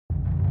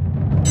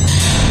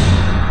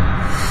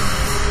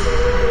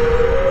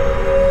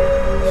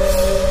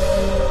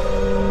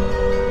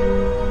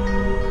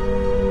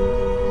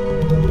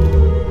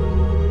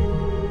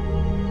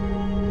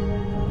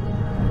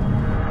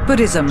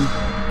Buddhism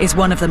is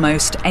one of the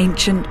most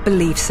ancient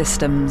belief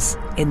systems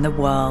in the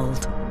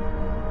world.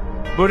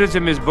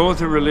 Buddhism is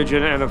both a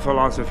religion and a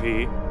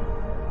philosophy.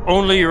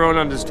 Only your own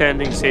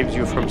understanding saves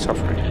you from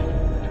suffering.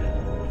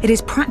 It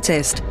is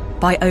practiced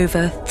by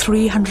over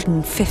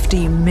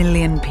 350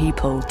 million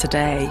people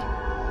today.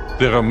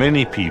 There are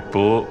many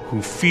people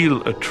who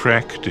feel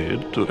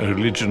attracted to a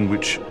religion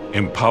which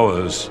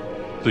empowers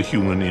the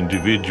human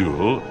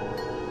individual.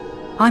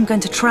 I'm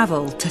going to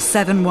travel to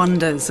 7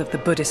 wonders of the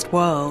Buddhist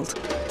world.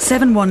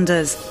 7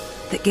 wonders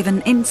that give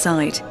an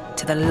insight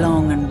to the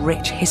long and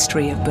rich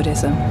history of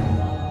Buddhism.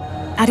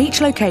 At each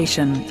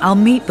location, I'll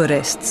meet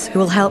Buddhists who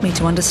will help me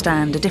to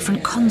understand a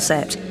different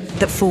concept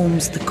that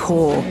forms the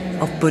core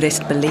of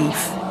Buddhist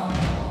belief.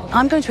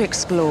 I'm going to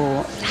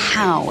explore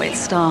how it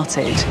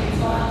started,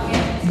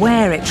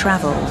 where it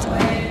travelled,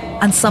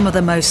 and some of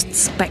the most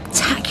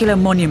spectacular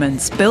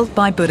monuments built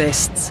by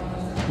Buddhists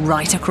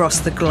right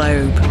across the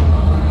globe.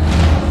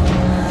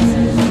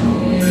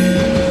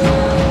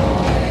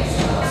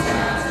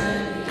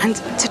 and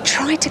to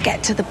try to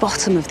get to the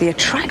bottom of the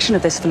attraction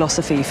of this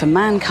philosophy for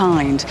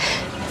mankind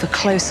for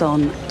close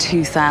on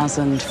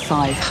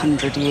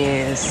 2,500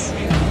 years.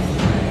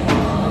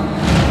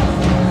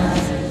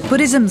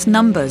 Buddhism's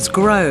numbers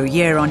grow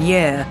year on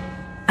year,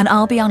 and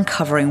I'll be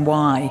uncovering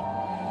why,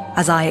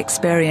 as I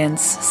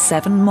experience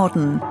 7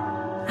 modern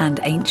and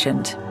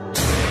ancient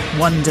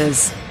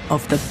wonders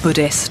of the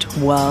Buddhist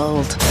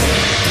world.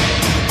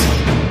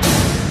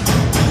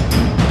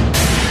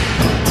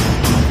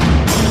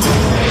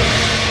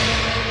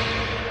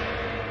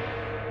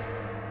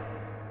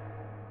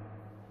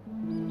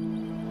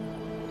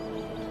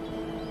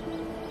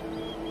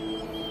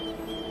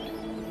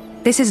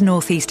 This is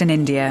northeastern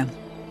India,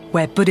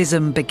 where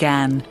Buddhism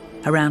began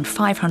around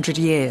 500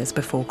 years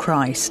before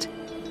Christ.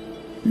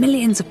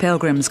 Millions of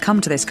pilgrims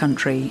come to this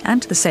country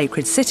and to the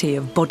sacred city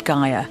of Bodh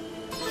Gaya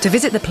to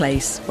visit the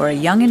place where a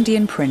young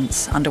Indian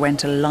prince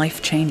underwent a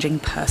life-changing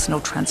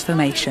personal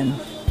transformation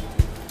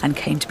and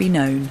came to be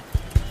known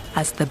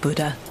as the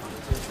Buddha.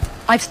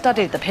 I've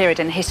studied the period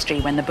in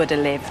history when the Buddha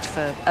lived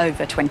for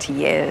over 20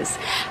 years,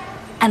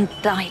 and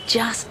I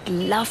just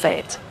love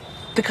it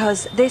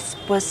because this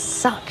was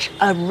such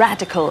a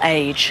radical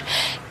age.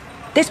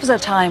 This was a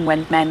time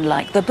when men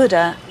like the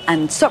Buddha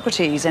and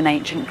Socrates in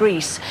ancient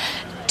Greece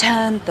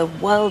turned the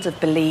world of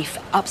belief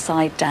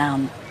upside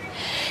down.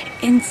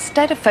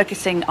 Instead of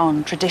focusing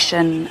on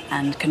tradition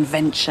and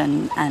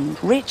convention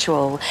and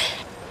ritual,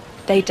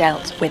 they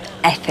dealt with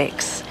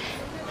ethics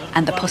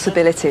and the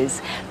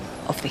possibilities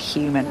of the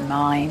human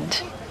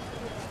mind.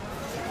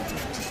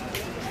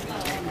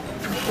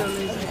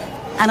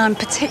 And I'm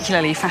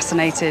particularly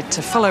fascinated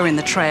to follow in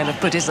the trail of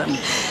Buddhism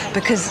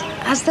because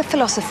as the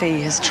philosophy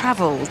has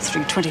travelled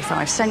through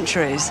 25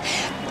 centuries,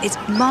 it's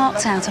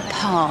marked out a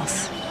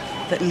path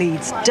that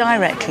leads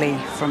directly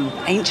from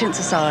ancient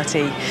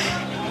society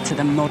to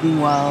the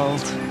modern world.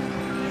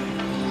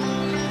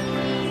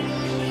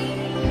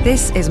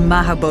 This is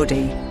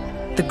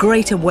Mahabodhi, the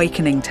Great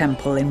Awakening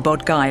Temple in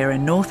Bodh Gaya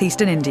in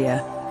northeastern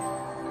India,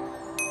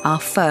 our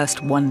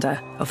first wonder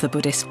of the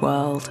Buddhist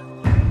world.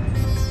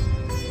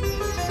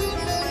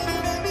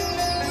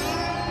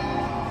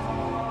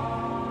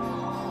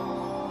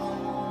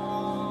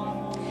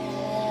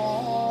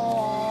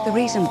 The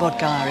reason Bodh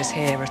Gaya is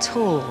here at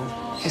all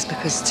is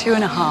because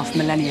 2.5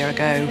 millennia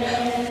ago,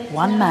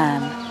 one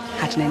man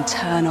had an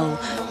internal,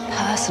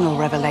 personal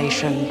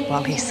revelation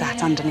while he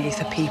sat underneath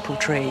a peepal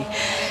tree.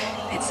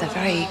 It's a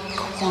very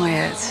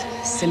quiet,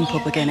 simple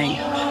beginning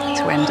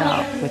to end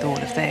up with all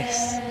of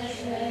this.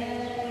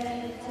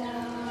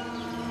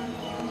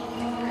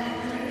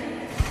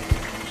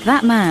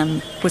 That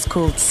man was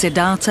called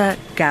Siddhartha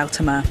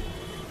Gautama,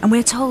 and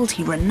we're told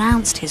he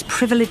renounced his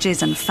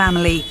privileges and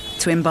family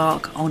to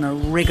embark on a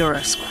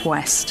rigorous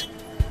quest.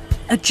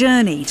 A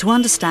journey to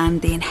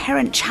understand the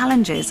inherent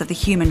challenges of the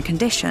human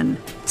condition,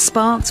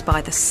 sparked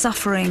by the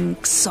suffering,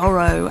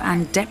 sorrow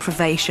and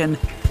deprivation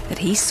that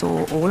he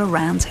saw all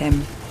around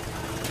him.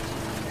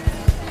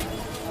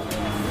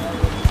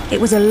 It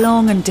was a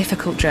long and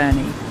difficult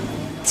journey.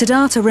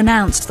 Siddhartha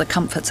renounced the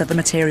comforts of the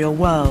material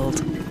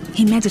world.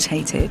 He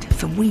meditated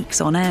for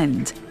weeks on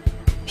end.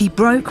 He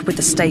broke with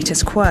the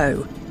status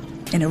quo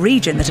in a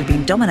region that had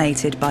been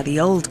dominated by the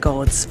old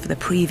gods for the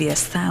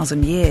previous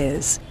 1,000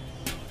 years.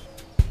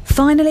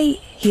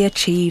 Finally, he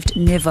achieved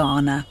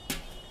nirvana,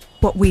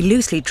 what we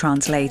loosely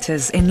translate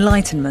as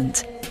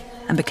enlightenment,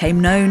 and became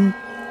known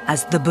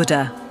as the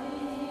Buddha,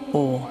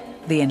 or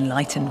the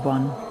Enlightened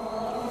One.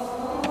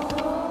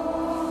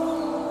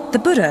 The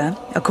Buddha,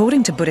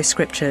 according to Buddhist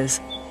scriptures,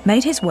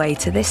 made his way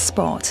to this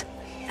spot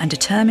and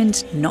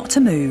determined not to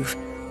move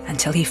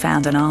until he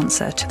found an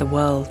answer to the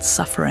world's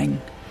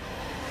suffering.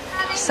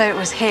 So it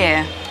was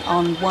here,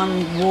 on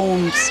one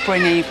warm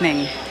spring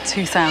evening,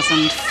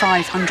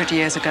 2,500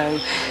 years ago,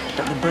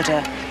 that the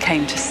Buddha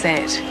came to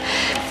sit.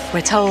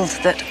 We're told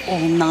that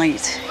all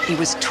night he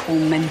was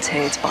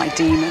tormented by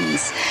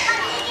demons.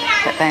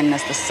 But then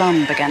as the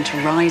sun began to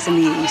rise in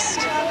the east,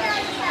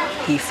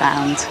 he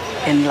found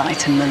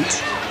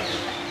enlightenment.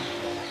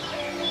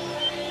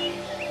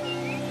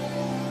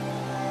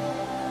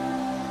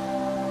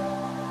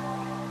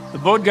 The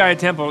Bodh Gaya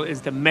temple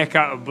is the Mecca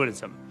of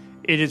Buddhism.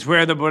 It is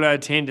where the Buddha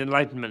attained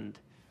enlightenment,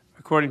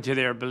 according to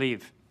their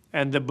belief.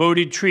 And the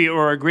Bodhi tree,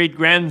 or a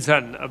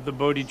great-grandson of the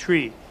Bodhi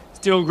tree,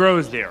 still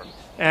grows there.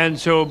 And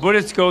so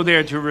Buddhists go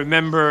there to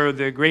remember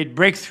the great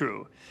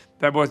breakthrough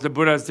that was the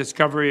Buddha's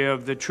discovery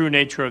of the true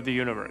nature of the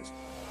universe.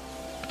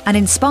 And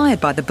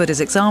inspired by the Buddha's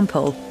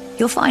example,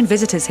 you'll find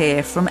visitors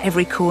here from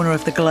every corner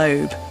of the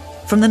globe,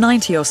 from the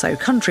 90 or so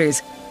countries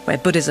where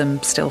Buddhism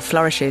still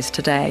flourishes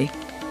today.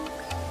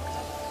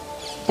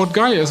 Bodh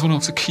Gaya is one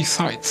of the key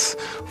sites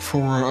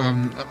for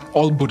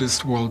all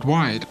Buddhists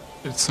worldwide.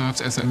 It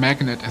serves as a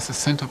magnet, as a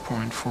center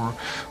point for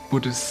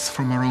Buddhists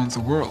from around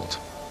the world.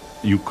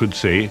 You could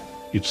say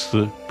it's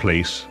the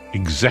place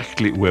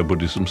exactly where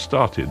Buddhism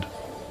started.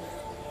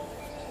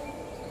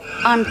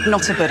 I'm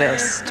not a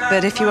Buddhist,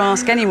 but if you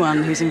ask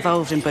anyone who's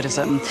involved in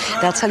Buddhism,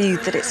 they'll tell you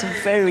that it's a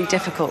very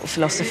difficult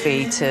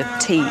philosophy to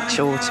teach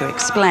or to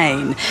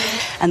explain,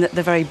 and that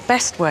the very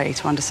best way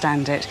to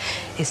understand it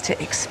is to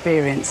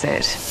experience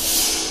it.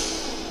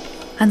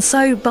 And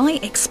so, by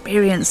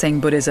experiencing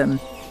Buddhism,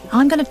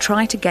 I'm going to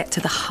try to get to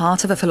the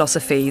heart of a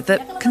philosophy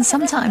that can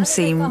sometimes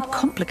seem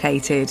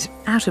complicated,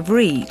 out of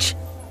reach.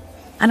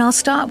 And I'll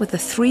start with the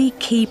 3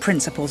 key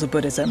principles of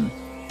Buddhism,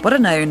 what are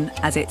known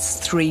as its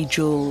 3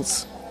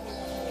 jewels.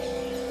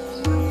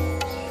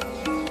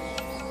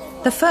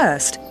 The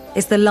first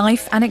is the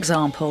life and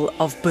example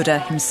of Buddha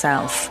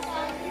himself.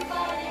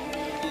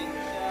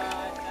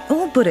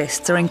 All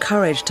Buddhists are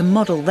encouraged to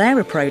model their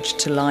approach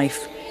to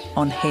life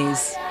on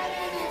his.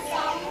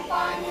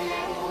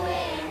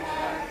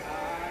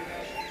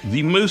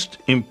 The most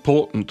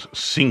important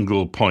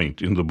single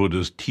point in the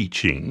Buddha's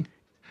teaching,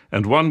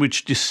 and one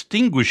which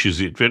distinguishes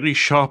it very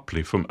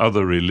sharply from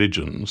other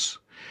religions,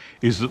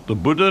 is that the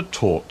Buddha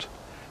taught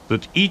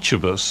that each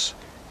of us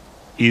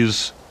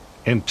is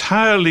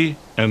entirely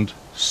and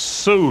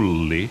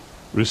solely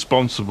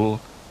responsible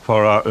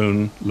for our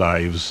own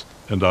lives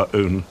and our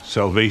own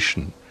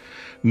salvation.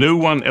 No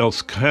one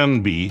else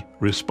can be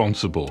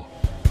responsible.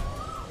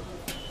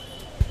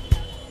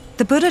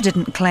 The Buddha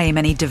didn't claim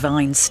any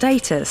divine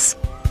status,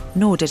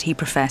 nor did he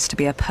profess to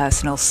be a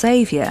personal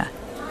saviour.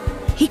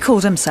 He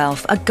called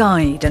himself a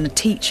guide and a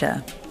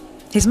teacher.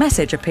 His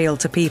message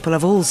appealed to people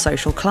of all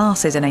social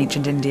classes in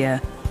ancient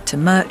India, to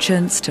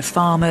merchants, to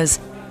farmers,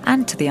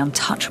 and to the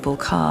untouchable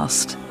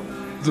caste.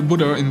 The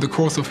Buddha, in the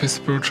course of his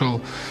spiritual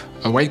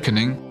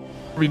awakening,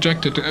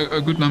 rejected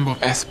a good number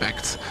of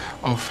aspects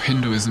of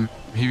Hinduism.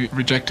 He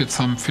rejected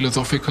some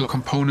philosophical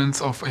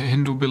components of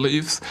Hindu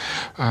beliefs.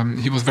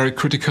 He was very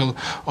critical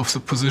of the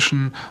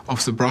position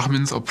of the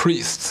Brahmins or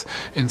priests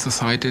in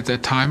society at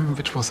that time,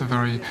 which was a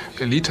very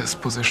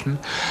elitist position.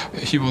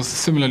 He was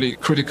similarly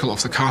critical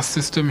of the caste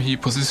system. He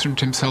positioned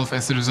himself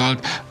as a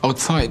result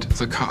outside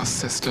the caste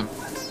system.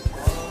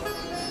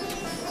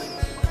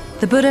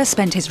 The Buddha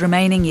spent his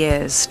remaining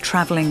years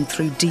travelling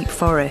through deep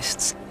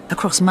forests,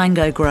 across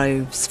mango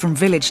groves, from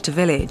village to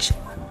village.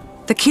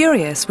 The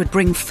curious would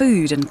bring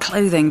food and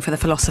clothing for the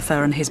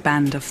philosopher and his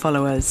band of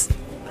followers,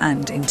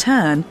 and in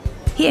turn,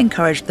 he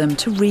encouraged them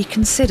to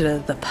reconsider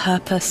the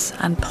purpose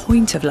and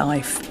point of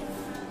life,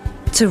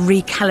 to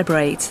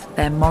recalibrate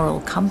their moral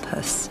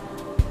compass.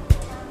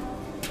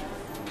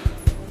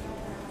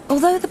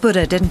 Although the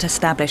Buddha didn't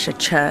establish a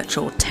church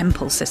or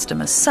temple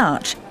system as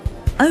such,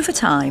 over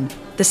time,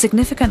 the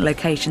significant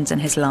locations in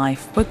his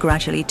life were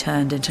gradually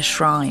turned into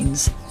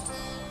shrines.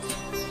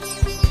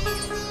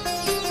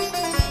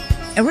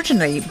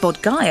 Originally,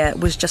 Bodh Gaya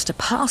was just a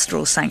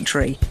pastoral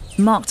sanctuary,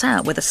 marked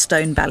out with a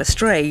stone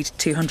balustrade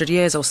 200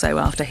 years or so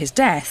after his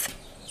death.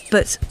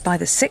 But by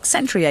the 6th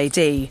century AD,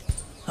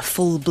 a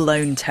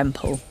full-blown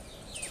temple,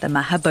 the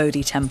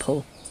Mahabodhi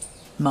temple,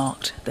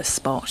 marked the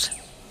spot.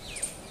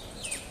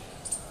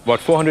 About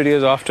 400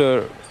 years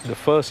after the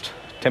first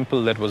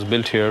temple that was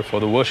built here for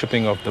the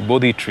worshipping of the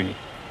Bodhi tree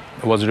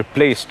was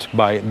replaced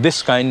by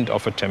this kind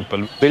of a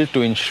temple built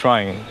to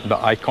enshrine the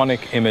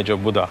iconic image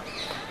of Buddha,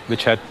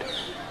 which had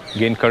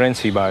gained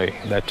currency by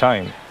that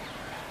time.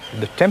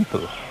 The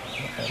temple,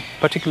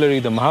 particularly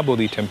the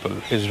Mahabodhi temple,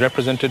 is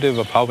representative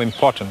of how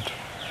important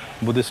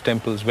Buddhist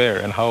temples were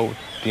and how,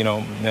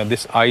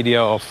 this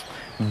idea of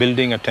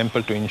building a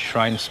temple to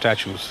enshrine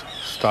statues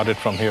started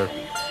from here.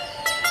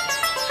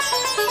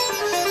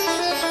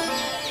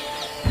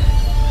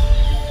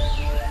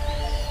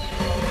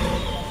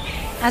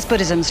 As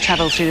Buddhism's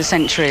travelled through the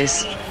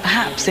centuries,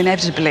 perhaps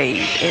inevitably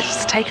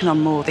it's taken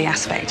on more the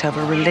aspect of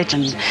a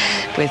religion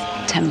with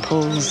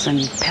temples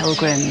and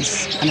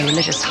pilgrims and a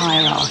religious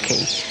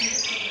hierarchy.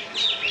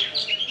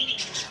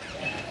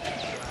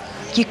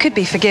 You could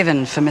be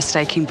forgiven for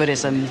mistaking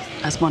Buddhism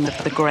as one of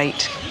the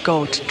great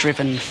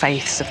God-driven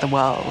faiths of the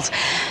world,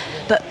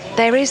 but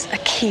there is a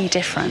key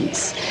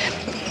difference.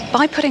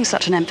 By putting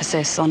such an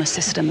emphasis on a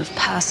system of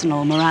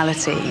personal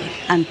morality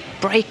and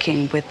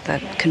breaking with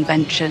the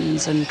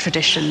conventions and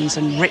traditions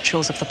and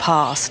rituals of the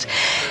past,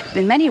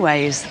 in many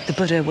ways, the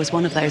Buddha was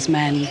one of those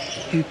men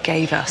who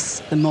gave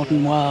us the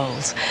modern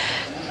world.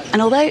 And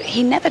although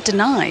he never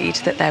denied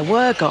that there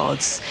were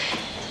gods,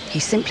 he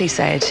simply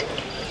said,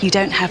 You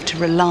don't have to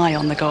rely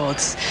on the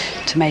gods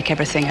to make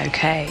everything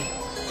okay.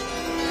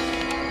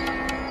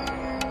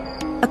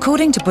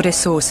 According to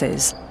Buddhist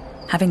sources,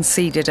 having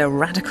seeded a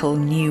radical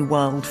new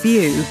world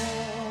view,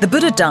 the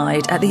Buddha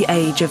died at the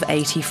age of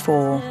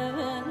 84.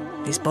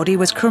 His body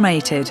was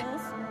cremated,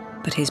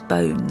 but his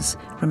bones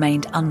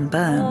remained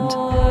unburned.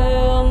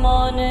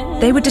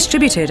 They were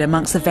distributed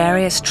amongst the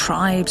various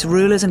tribes,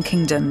 rulers and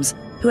kingdoms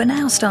who are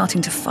now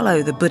starting to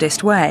follow the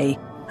Buddhist way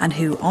and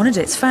who honoured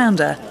its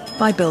founder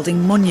by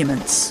building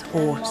monuments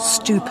or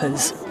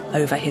stupas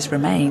over his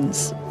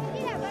remains.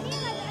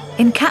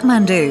 In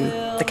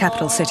Kathmandu, the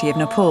capital city of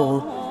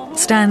Nepal,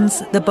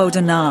 stands the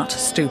Bodhanath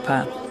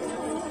Stupa,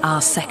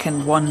 our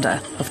second wonder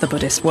of the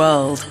Buddhist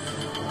world.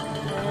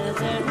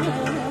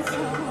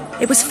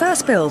 It was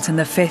first built in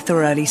the 5th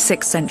or early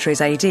 6th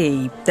centuries AD,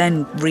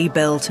 then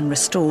rebuilt and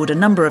restored a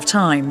number of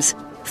times,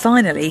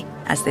 finally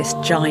as this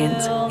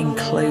giant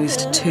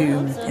enclosed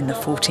tomb in the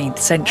 14th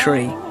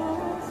century.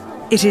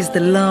 It is the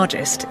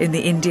largest in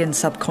the Indian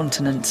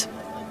subcontinent,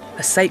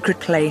 a sacred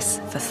place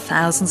for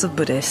thousands of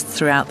Buddhists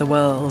throughout the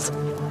world.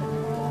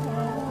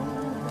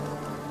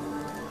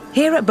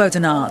 Here at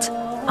Bodhanath,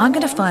 I'm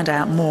going to find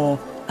out more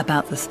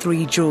about the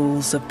 3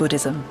 jewels of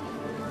Buddhism.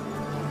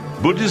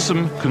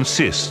 Buddhism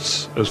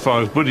consists, as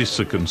far as Buddhists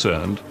are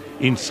concerned,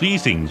 in 3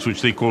 things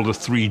which they call the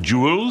 3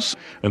 jewels,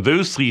 and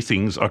those 3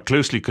 things are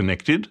closely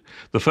connected.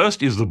 The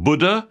first is the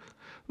Buddha,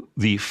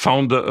 the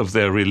founder of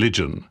their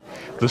religion.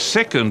 The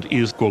second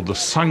is called the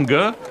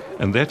Sangha,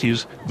 and that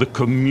is the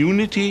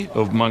community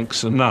of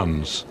monks and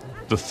nuns.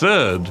 The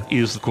third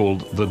is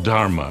called the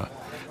Dharma.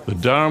 The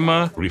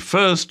Dharma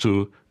refers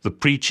to the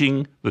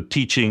preaching, the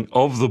teaching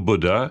of the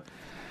Buddha.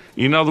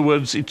 In other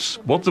words, it's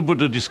what the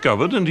Buddha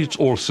discovered, and it's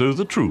also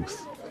the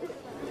truth.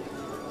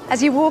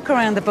 As you walk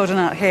around the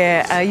Bodhanath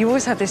here, you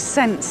always have this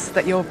sense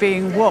that you're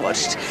being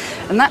watched.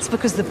 And that's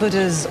because the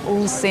Buddha's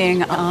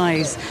all-seeing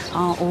eyes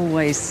are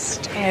always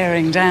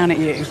staring down at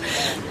you.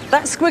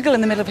 That squiggle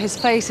in the middle of his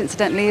face,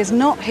 incidentally, is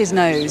not his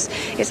nose.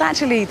 It's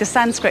actually the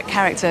Sanskrit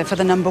character for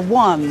the number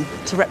 1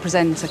 to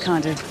represent a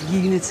kind of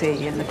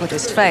unity in the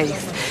Buddhist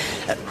faith.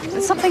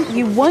 Something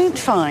you won't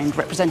find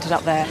represented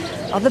up there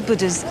are the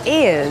Buddha's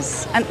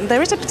ears. And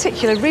there is a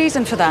particular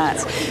reason for that.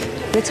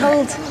 We're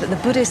told that the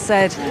Buddha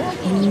said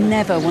he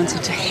never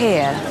wanted to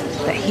hear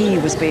that he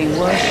was being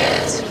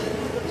worshipped.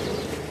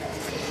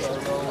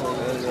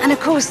 And of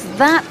course,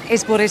 that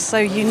is what is so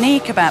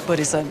unique about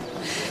Buddhism.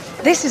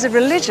 This is a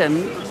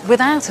religion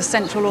without a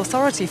central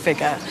authority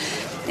figure.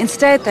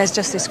 Instead, there's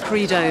just this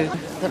credo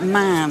that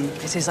man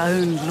is his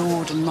own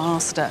lord and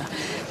master,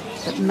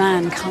 that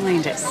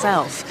mankind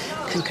itself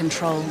can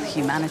control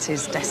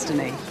humanity's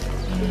destiny.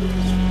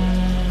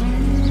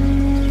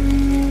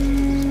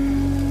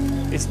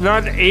 It's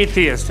not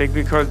atheistic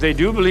because they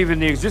do believe in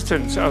the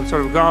existence of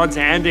sort of gods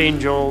and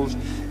angels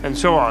and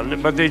so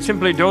on, but they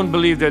simply don't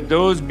believe that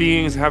those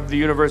beings have the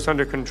universe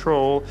under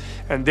control,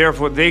 and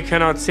therefore they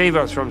cannot save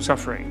us from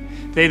suffering.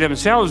 They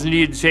themselves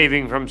need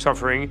saving from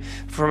suffering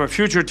from a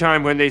future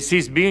time when they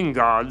cease being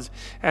gods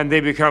and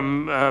they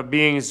become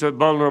beings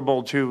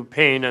vulnerable to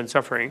pain and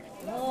suffering.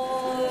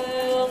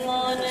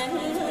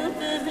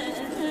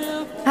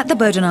 At the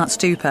Bodhanath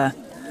Stupa,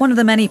 one of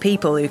the many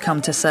people who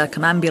come to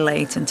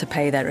circumambulate and to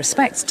pay their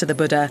respects to the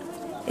Buddha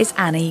is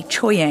Annie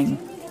Choying,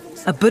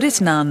 a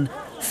Buddhist nun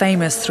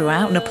famous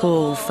throughout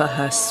Nepal for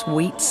her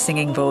sweet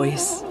singing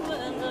voice.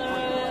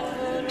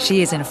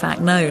 She is in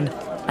fact known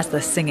as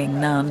the Singing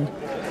Nun.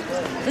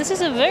 This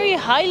is a very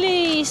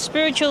highly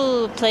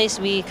spiritual place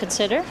we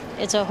consider.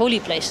 It's a holy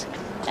place.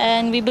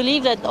 And we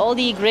believe that all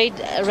the great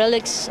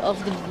relics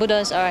of the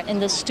Buddhas are in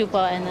the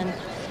stupa, and then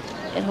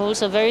it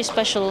holds a very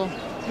special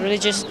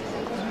religious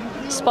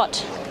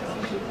spot.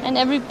 And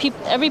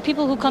every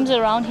people who comes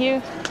around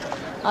here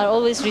are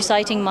always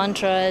reciting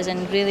mantras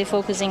and really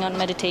focusing on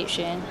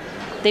meditation.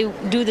 They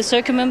do the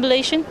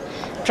circumambulation,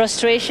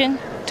 prostration,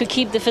 to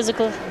keep the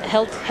physical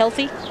health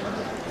healthy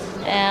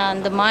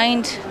and the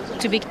mind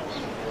to be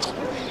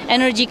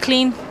energy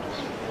clean,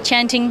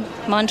 chanting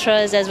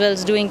mantras as well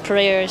as doing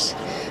prayers.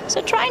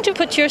 So trying to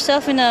put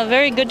yourself in a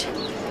very good,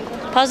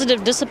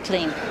 positive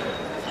discipline.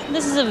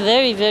 This is a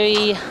very,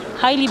 very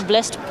highly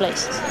blessed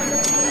place.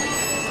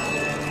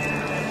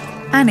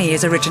 Annie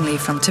is originally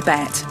from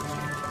Tibet.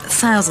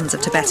 Thousands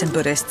of Tibetan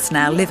Buddhists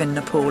now live in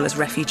Nepal as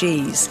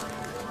refugees.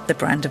 The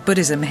brand of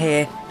Buddhism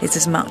here is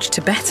as much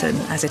Tibetan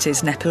as it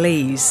is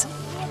Nepalese.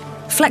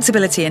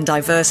 Flexibility and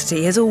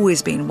diversity has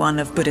always been one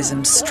of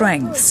Buddhism's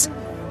strengths.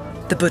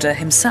 The Buddha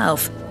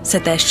himself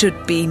said there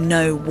should be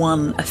no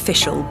one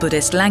official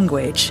Buddhist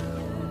language.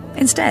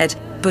 Instead,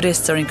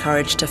 Buddhists are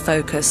encouraged to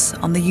focus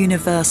on the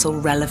universal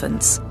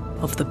relevance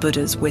of the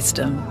Buddha's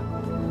wisdom.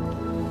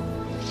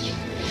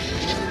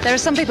 There are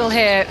some people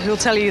here who'll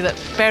tell you that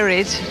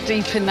buried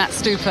deep in that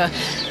stupa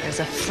is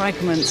a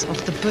fragment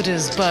of the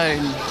Buddha's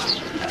bone.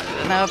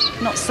 Now,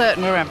 I'm not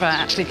certain we're ever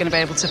actually going to be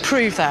able to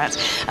prove that,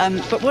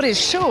 but what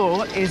is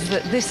sure is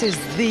that this is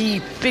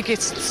the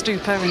biggest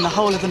stupa in the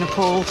whole of the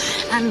Nepal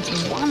and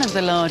one of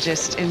the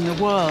largest in the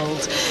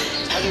world.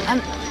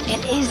 And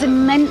It is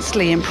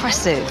immensely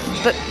impressive,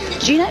 but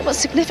do you know what's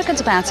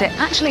significant about it?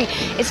 Actually,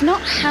 it's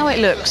not how it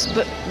looks,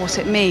 but what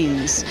it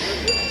means.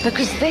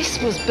 Because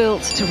this was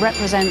built to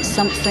represent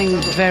something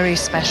very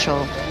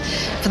special.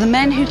 For the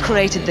men who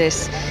created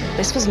this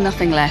was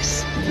nothing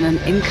less than an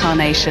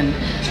incarnation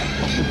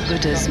of the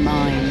Buddha's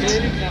mind.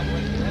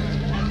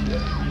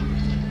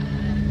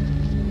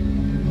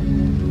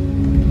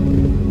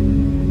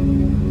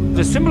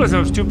 The symbolism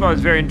of stupa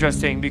is very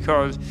interesting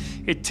because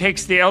it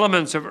takes the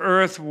elements of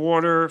earth,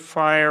 water,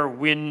 fire,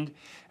 wind,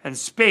 and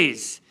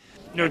space,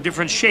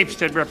 different shapes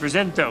that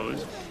represent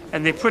those,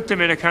 and they put them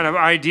in a kind of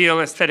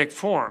ideal aesthetic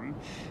form.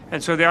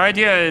 And so the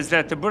idea is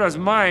that the Buddha's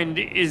mind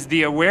is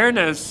the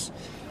awareness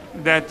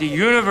that the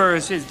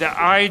universe is the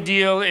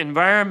ideal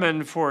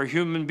environment for a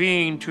human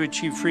being to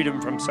achieve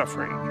freedom from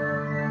suffering.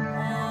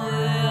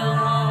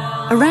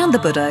 Around the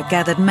Buddha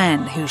gathered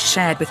men who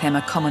shared with him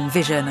a common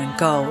vision and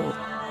goal.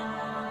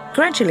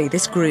 Gradually,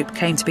 this group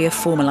came to be a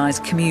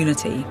formalised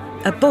community,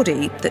 a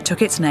body that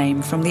took its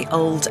name from the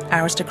old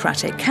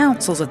aristocratic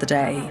councils of the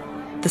day,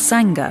 the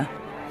Sangha.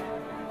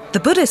 The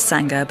Buddhist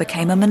Sangha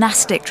became a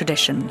monastic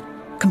tradition,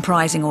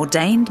 comprising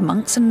ordained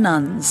monks and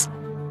nuns,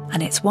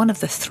 and it's one of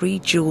the 3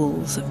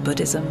 jewels of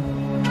Buddhism.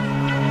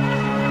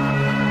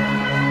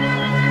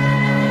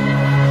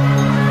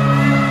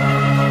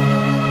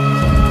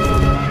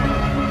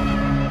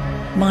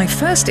 My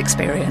first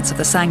experience of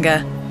the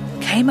Sangha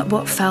came at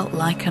what felt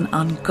like an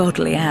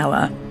ungodly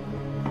hour.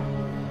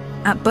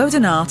 At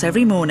Bodhanath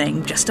every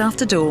morning, just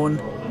after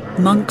dawn,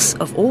 monks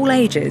of all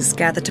ages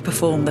gathered to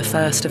perform the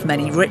first of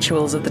many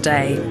rituals of the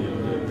day.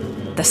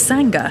 The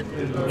Sangha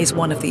is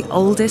one of the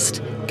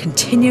oldest,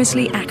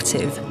 continuously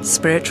active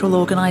spiritual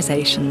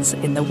organisations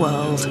in the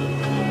world.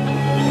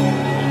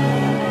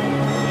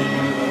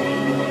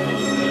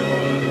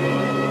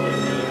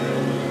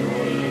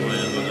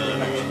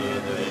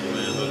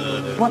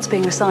 What's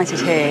being recited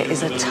here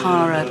is a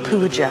Tara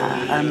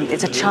Puja.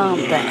 It's a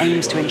chant that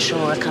aims to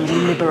ensure a kind of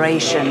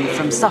liberation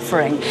from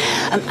suffering.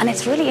 And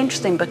it's really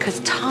interesting because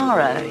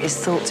Tara is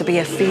thought to be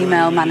a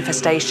female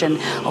manifestation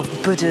of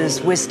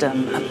Buddha's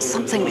wisdom,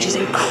 something which is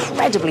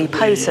incredibly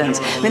potent.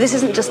 I mean, this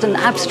isn't just an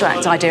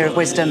abstract idea of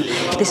wisdom.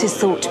 This is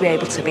thought to be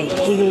able to be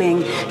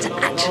healing, to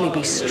actually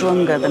be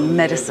stronger than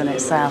medicine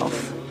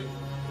itself.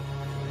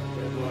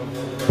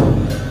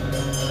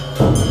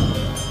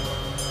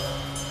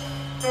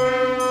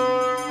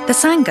 The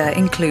Sangha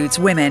includes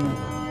women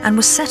and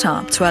was set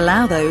up to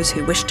allow those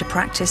who wish to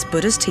practice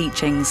Buddha's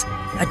teachings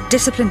a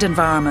disciplined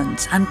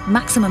environment and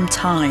maximum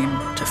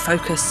time to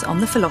focus on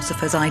the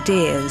philosopher's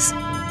ideas,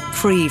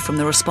 free from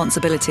the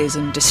responsibilities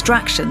and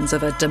distractions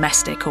of a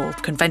domestic or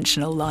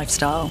conventional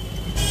lifestyle.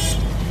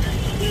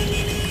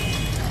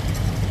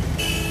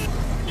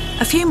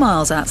 A few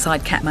miles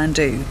outside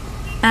Kathmandu,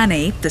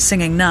 Annie, the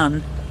singing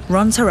nun,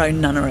 runs her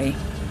own nunnery.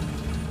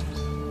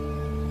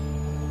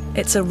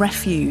 It's a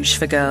refuge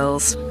for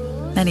girls,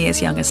 many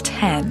as young as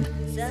 10,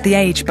 the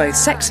age both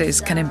sexes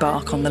can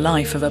embark on the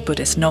life of a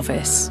Buddhist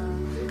novice.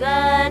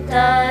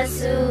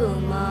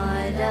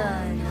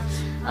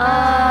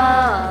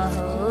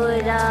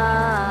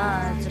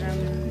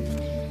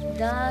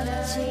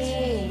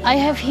 I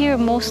have here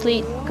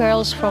mostly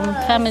girls from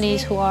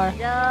families who are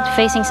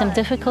facing some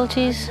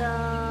difficulties,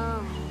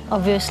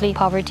 obviously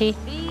poverty.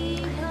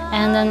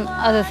 And then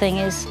other thing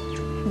is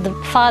the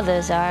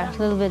fathers are a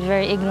little bit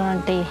very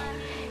ignorantly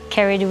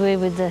carried away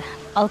with the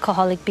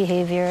alcoholic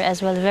behavior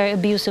as well as very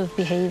abusive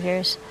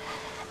behaviors,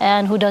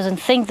 and who doesn't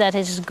think that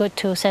it's good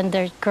to send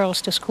their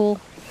girls to school.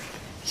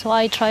 So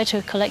I try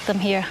to collect them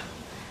here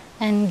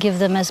and give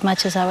them as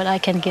much as I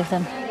can give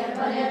them.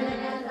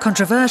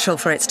 Controversial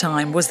for its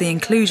time was the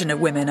inclusion of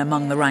women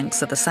among the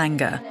ranks of the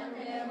Sangha.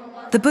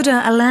 The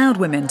Buddha allowed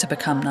women to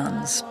become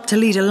nuns, to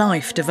lead a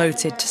life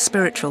devoted to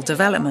spiritual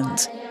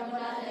development.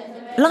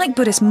 Like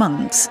Buddhist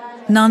monks,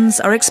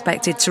 nuns are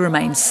expected to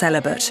remain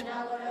celibate,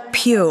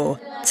 pure,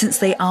 since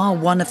they are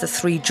one of the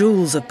 3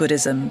 jewels of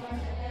Buddhism.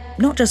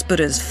 Not just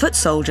Buddha's foot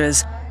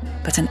soldiers,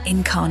 but an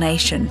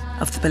incarnation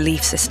of the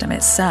belief system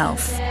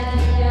itself.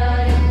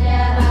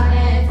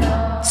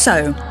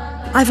 So,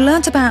 I've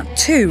learnt about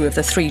 2 of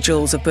the 3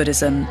 jewels of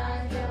Buddhism,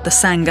 the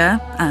Sangha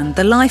and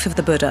the life of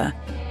the Buddha.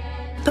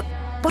 But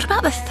what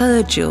about the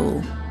 3rd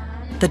jewel,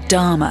 the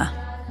Dharma,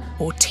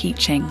 or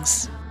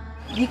teachings?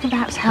 You can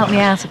perhaps help me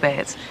out a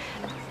bit.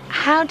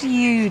 How do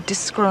you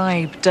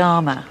describe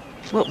Dharma?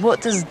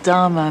 What does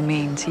Dharma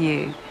mean to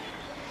you?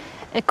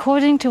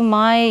 According to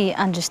my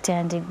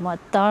understanding, what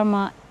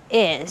Dharma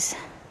is,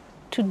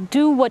 to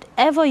do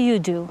whatever you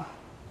do,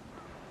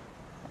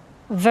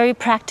 very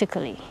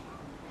practically,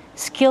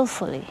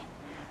 skillfully,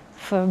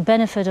 for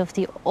benefit of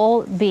the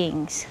all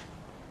beings,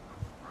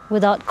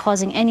 without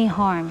causing any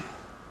harm,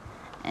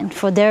 and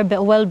for their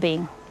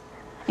well-being,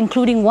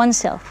 including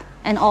oneself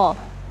and all,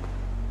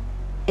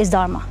 is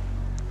Dharma.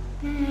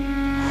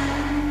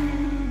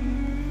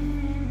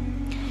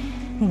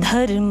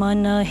 धर्म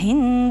न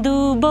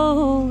हिंदू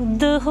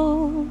बौद्ध हो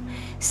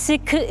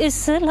सिख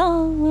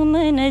इस्लाम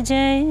न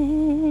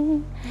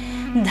जैन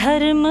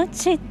धर्म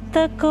चित्त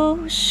को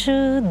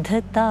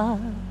शुद्धता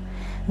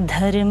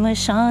Dharma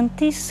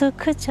shanti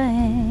sukha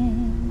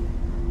chain.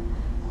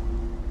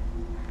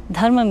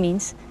 Dharma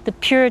means the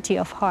purity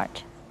of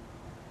heart.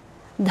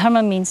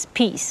 Dharma means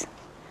peace.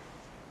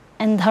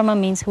 And dharma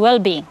means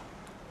well-being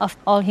of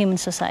all human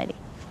society.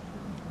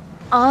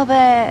 Are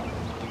there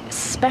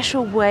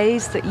special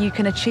ways that you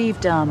can achieve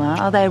Dharma?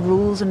 Are there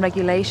rules and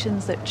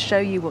regulations that show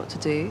you what to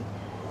do?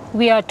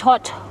 We are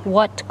taught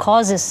what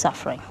causes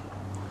suffering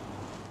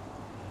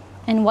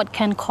and what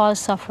can cause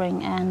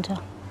suffering and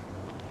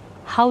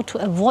how to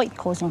avoid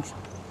causing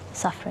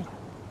suffering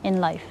in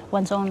life,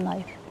 one's own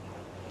life.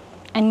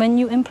 And when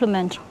you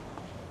implement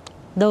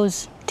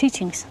those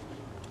teachings,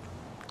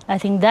 I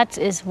think that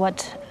is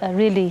what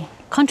really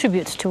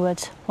contributes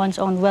towards one's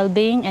own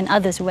well-being and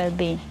others'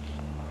 well-being.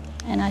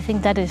 And I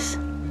think that is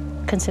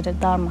considered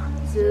Dharma.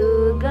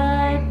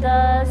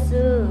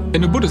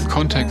 In a Buddhist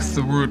context,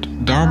 the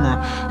word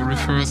Dharma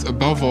refers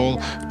above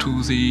all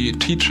to the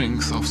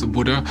teachings of the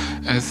Buddha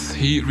as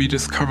he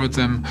rediscovered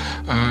them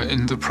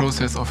in the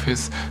process of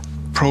his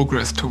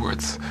progress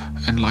towards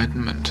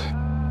enlightenment.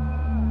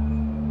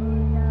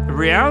 The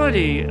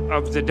reality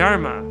of the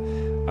Dharma,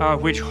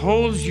 which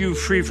holds you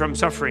free from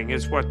suffering,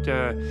 is what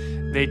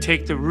they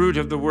take the root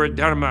of the word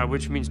dharma,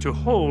 which means to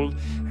hold,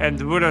 and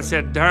the Buddha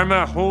said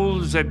Dharma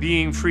holds a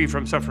being free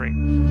from suffering.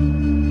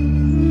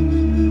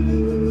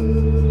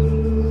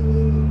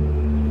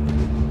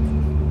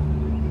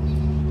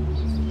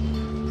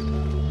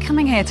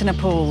 Coming here to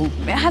Nepal,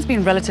 it has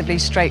been relatively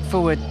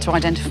straightforward to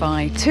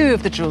identify two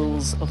of the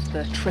jewels of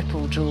the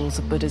triple jewels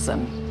of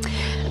Buddhism.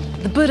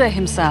 The Buddha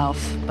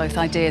himself, both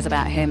ideas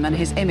about him and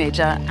his image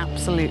are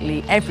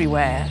absolutely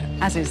everywhere,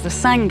 as is the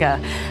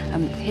Sangha.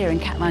 Here in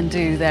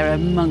Kathmandu, there are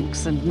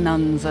monks and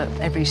nuns at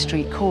every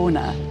street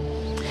corner.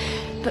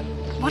 But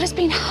what has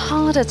been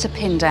harder to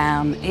pin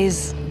down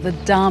is the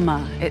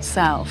Dharma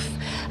itself,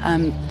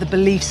 the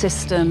belief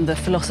system, the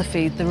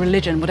philosophy, the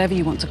religion, whatever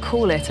you want to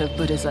call it, of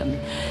Buddhism.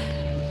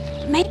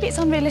 Maybe it's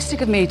unrealistic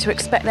of me to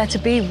expect there to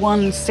be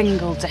one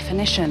single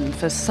definition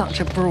for such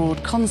a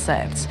broad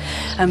concept.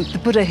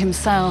 The Buddha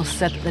himself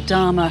said that the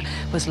Dharma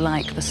was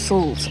like the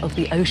salt of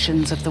the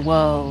oceans of the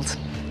world,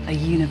 a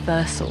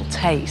universal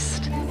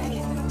taste.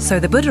 So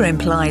the Buddha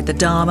implied the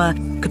Dharma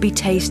could be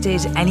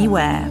tasted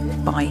anywhere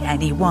by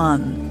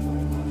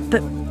anyone.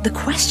 But the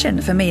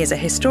question for me as a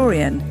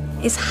historian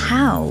is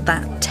how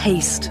that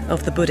taste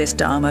of the Buddhist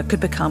Dharma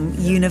could become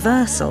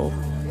universal.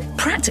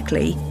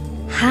 Practically,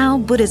 how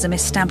Buddhism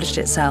established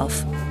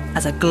itself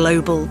as a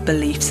global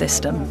belief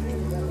system.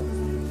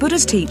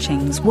 Buddha's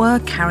teachings were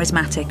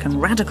charismatic and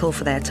radical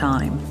for their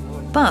time,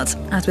 but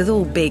as with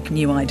all big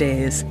new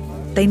ideas,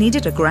 they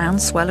needed a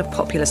groundswell of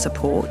popular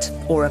support,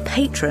 or a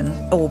patron,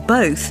 or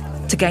both,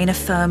 to gain a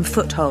firm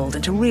foothold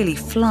and to really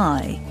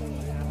fly.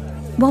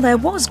 While there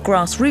was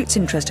grassroots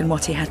interest in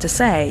what he had to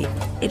say,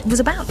 it was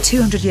about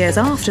 200 years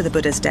after the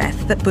Buddha's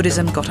death that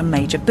Buddhism got a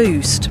major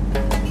boost.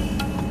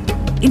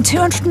 In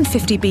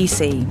 250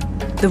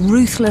 BC, the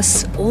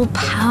ruthless,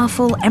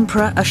 all-powerful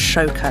Emperor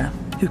Ashoka,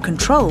 who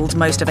controlled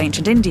most of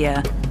ancient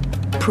India,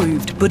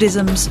 proved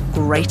Buddhism's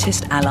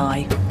greatest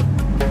ally.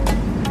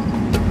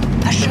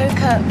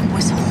 Ashoka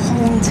was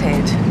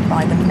haunted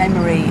by the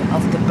memory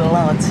of the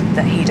blood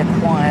that he'd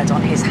acquired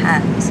on his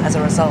hands as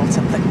a result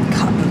of the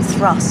cut and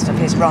thrust of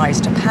his rise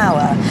to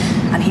power,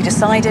 and he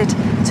decided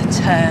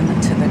to turn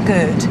to the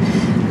good.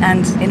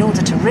 And in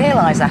order to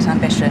realise that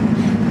ambition,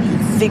 he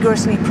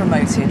vigorously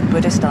promoted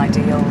Buddhist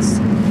ideals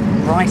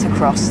right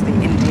across the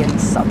Indian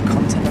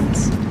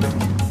subcontinent.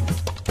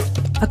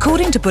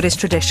 According to Buddhist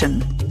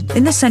tradition,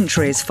 in the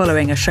centuries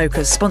following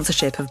Ashoka's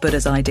sponsorship of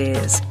Buddha's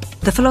ideas,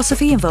 the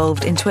philosophy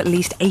evolved into at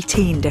least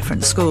 18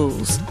 different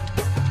schools.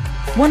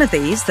 One of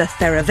these, the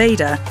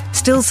Theravada,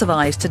 still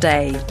survives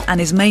today and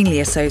is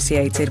mainly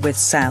associated with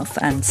South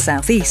and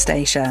Southeast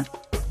Asia.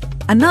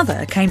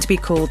 Another came to be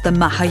called the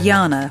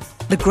Mahayana,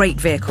 the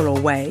Great Vehicle or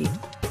Way,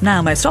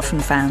 now most often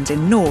found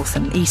in North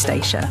and East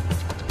Asia.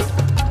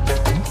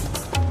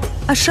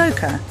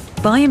 Ashoka,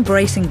 by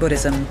embracing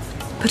Buddhism,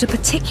 put a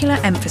particular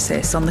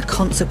emphasis on the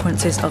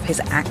consequences of his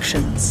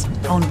actions,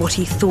 on what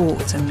he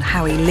thought and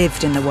how he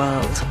lived in the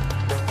world,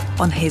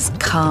 on his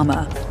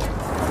karma.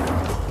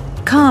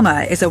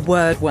 Karma is a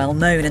word well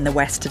known in the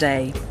West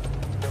today.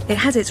 It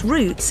has its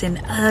roots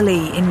in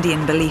early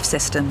Indian belief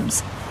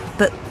systems,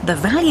 but the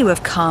value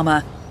of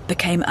karma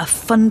became a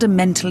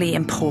fundamentally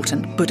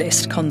important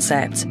Buddhist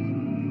concept,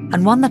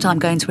 and one that I'm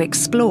going to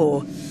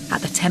explore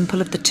at the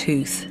Temple of the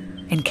Tooth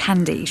in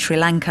Kandy, Sri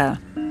Lanka,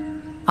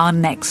 our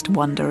next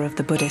wonder of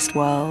the Buddhist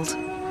world.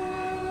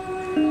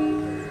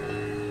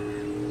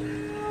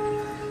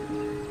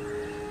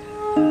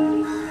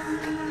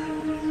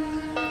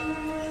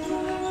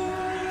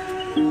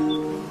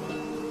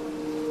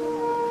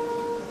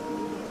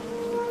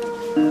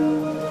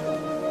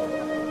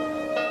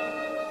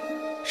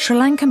 Sri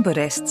Lankan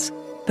Buddhists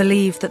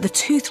believe that the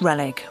tooth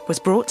relic was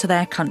brought to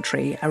their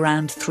country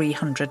around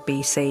 300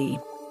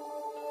 BC.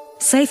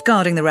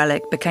 Safeguarding the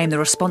relic became the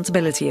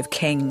responsibility of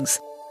kings,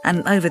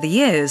 and over the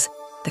years,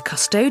 the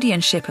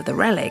custodianship of the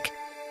relic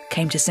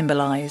came to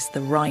symbolise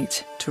the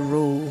right to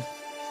rule.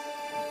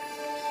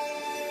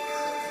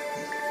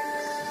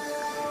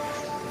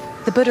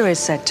 The Buddha is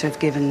said to have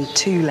given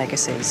two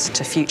legacies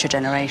to future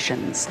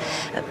generations.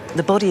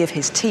 The body of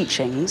his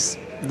teachings,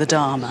 the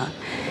Dharma,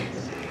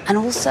 and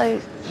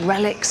also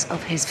relics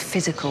of his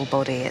physical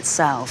body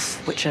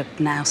itself, which are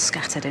now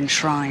scattered in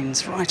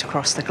shrines right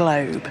across the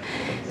globe.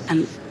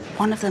 And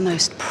one of the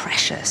most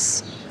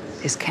precious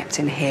is kept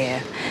in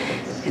here,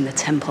 in the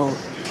Temple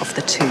of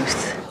the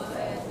Tooth.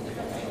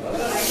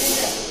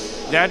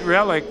 That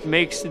relic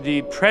makes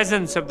the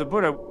presence of the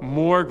Buddha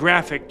more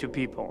graphic to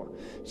people,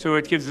 so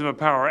it gives them a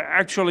power.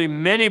 Actually,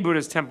 many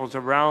Buddhist temples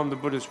around the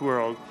Buddhist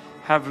world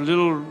have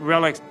little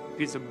relics, a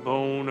piece of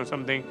bone or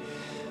something.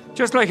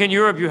 Just like in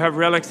Europe, you have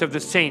relics of the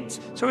saints.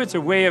 So it's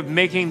a way of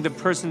making the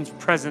person's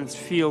presence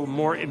feel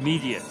more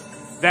immediate.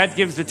 That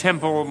gives the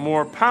temple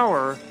more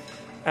power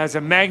as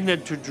a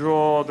magnet to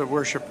draw the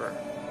worshipper.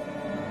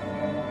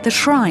 The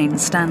shrine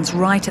stands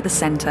right at the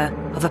centre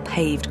of a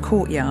paved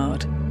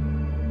courtyard.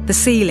 The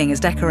ceiling is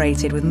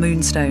decorated with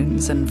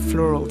moonstones and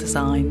floral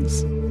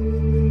designs.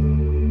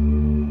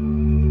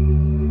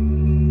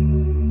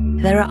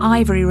 There are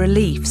ivory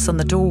reliefs on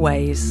the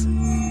doorways.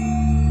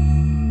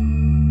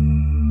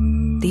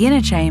 The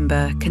inner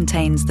chamber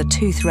contains the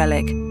tooth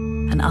relic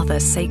and other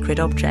sacred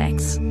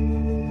objects.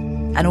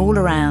 And all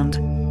around,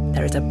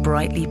 there is a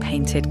brightly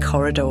painted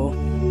corridor.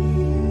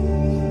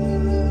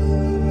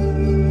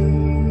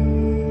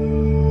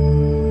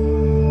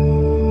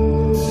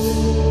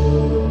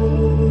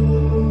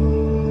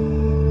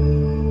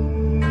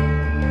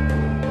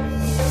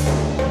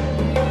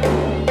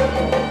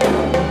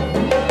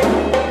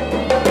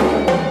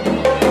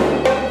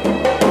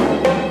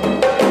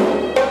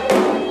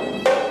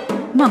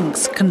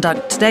 Monks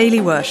conduct daily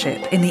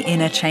worship in the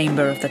inner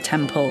chamber of the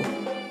temple.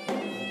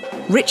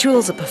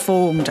 Rituals are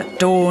performed at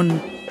dawn,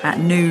 at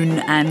noon,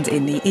 and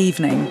in the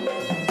evening.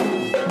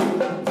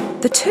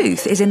 The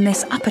tooth is in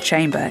this upper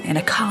chamber in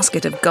a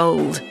casket of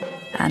gold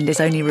and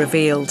is only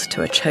revealed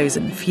to a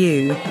chosen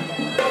few.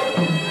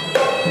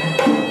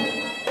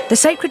 The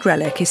sacred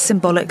relic is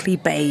symbolically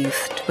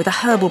bathed with a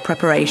herbal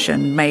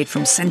preparation made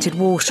from scented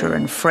water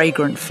and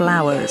fragrant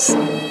flowers.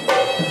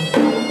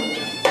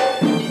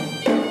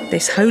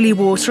 This holy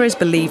water is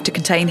believed to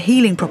contain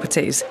healing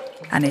properties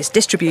and is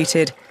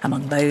distributed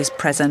among those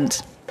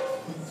present.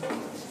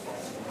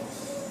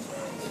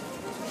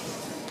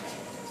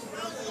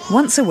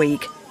 Once a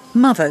week,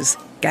 mothers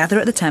gather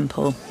at the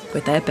temple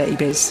with their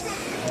babies.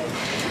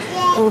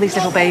 All these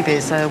little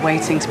babies are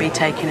waiting to be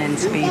taken in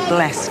to be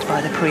blessed by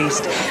the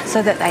priest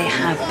so that they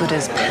have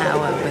Buddha's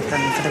power with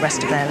them for the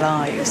rest of their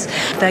lives.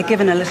 They're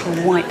given a little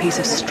white piece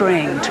of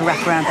string to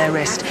wrap around their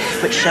wrist,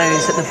 which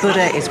shows that the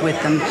Buddha is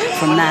with them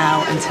from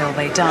now until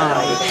they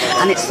die.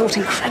 And it's thought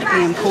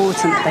incredibly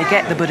important that they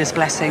get the Buddha's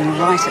blessing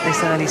right at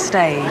this early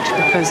stage,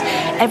 because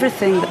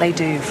everything that they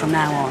do from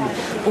now on,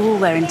 all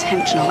their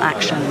intentional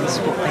actions,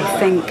 what they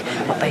think,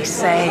 what they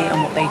say,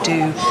 and what they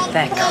do,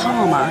 their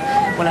karma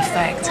will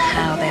affect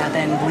how they are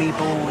then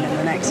reborn in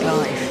the next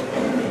life.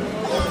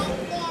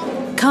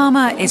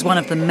 Karma is one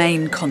of the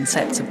main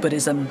concepts of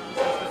Buddhism.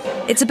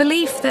 It's a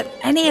belief that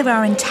any of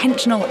our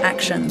intentional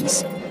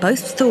actions,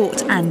 both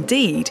thought and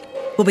deed,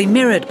 will be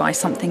mirrored by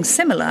something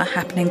similar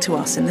happening to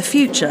us in the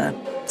future.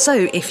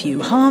 So if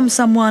you harm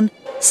someone,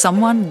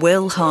 someone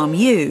will harm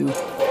you.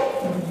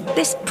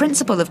 This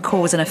principle of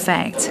cause and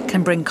effect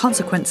can bring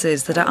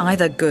consequences that are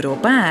either good or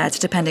bad,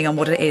 depending on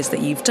what it is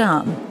that you've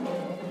done.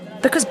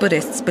 Because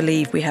Buddhists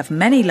believe we have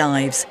many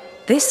lives,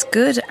 this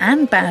good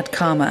and bad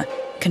karma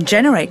can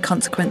generate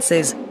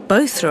consequences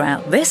both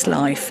throughout this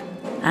life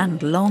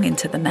and long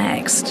into the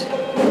next.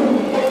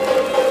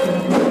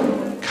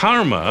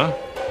 Karma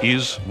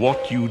is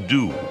what you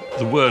do.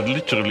 The word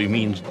literally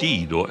means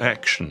deed or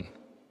action.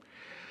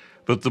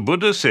 But the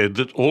Buddha said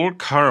that all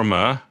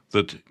karma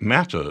that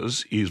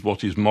matters is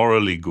what is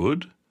morally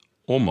good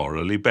or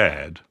morally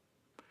bad.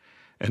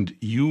 And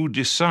you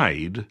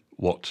decide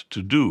what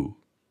to do.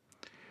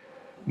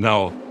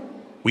 Now,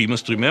 we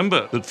must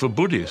remember that for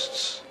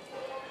Buddhists,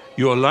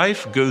 your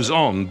life goes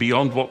on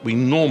beyond what we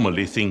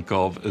normally think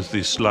of as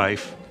this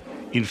life.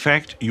 In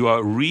fact, you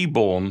are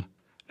reborn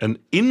an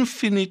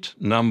infinite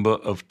number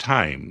of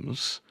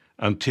times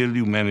until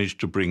you manage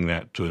to bring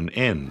that to an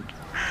end.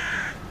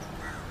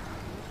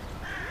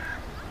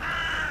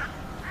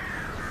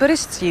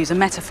 Buddhists use a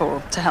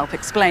metaphor to help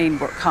explain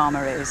what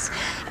karma is.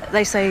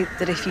 They say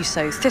that if you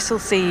sow thistle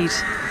seed,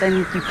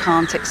 then you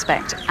can't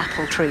expect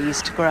apple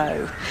trees to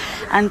grow.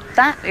 And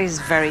that is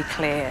very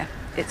clear.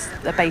 It's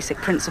a basic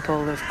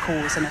principle of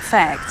cause and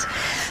effect.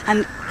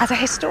 And as a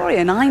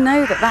historian, I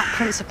know that that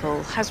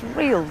principle has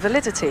real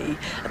validity.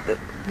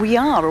 We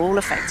are all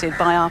affected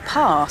by our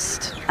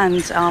past,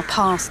 and our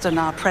past and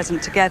our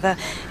present together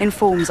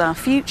informs our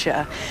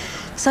future.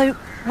 So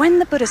when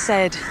the Buddha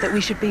said that we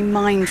should be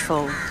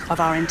mindful of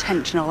our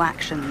intentional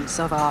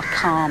actions, of our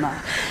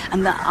karma,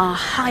 and that our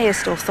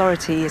highest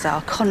authority is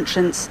our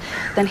conscience,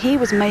 then he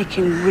was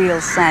making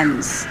real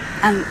sense.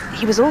 And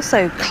he was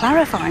also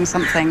clarifying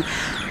something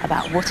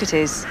about what it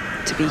is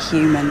to be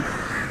human.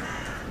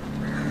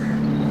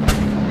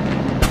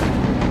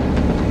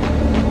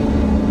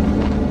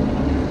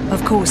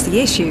 Of course, the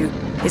issue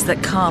is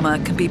that karma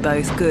can be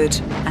both good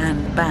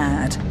and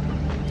bad.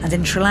 And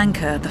in Sri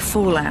Lanka, the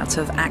fallout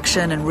of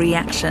action and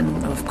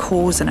reaction, of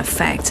cause and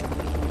effect,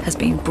 has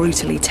been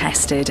brutally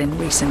tested in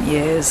recent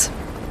years.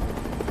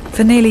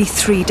 For nearly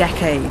 3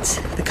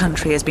 decades, the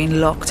country has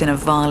been locked in a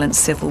violent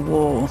civil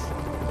war,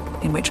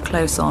 in which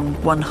close on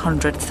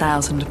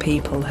 100,000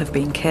 people have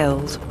been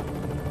killed.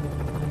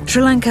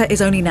 Sri Lanka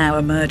is only now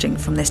emerging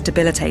from this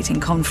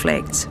debilitating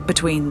conflict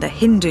between the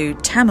Hindu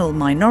Tamil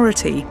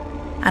minority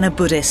and a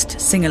Buddhist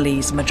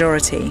Sinhalese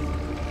majority.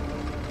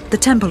 The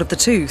Temple of the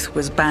Tooth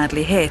was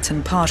badly hit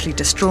and partially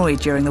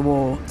destroyed during the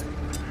war.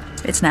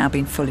 It's now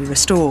been fully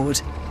restored.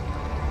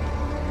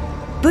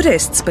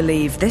 Buddhists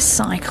believe this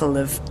cycle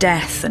of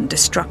death and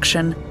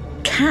destruction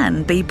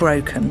can be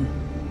broken.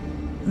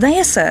 They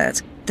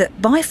assert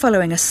that by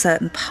following a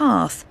certain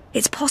path,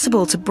 it's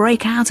possible to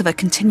break out of a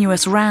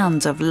continuous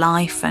round of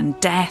life and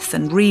death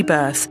and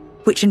rebirth,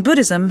 which in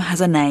Buddhism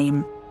has a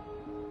name: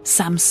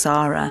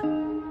 samsara.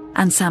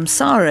 And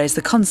samsara is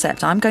the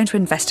concept I'm going to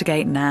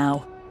investigate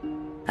now,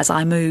 as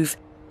I move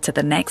to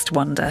the next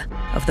wonder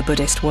of the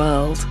Buddhist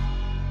world.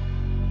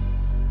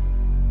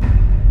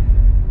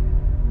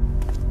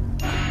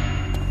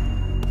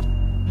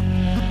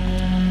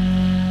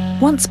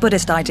 Once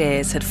Buddhist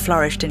ideas had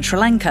flourished in Sri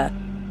Lanka,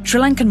 Sri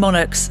Lankan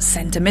monarchs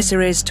sent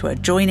emissaries to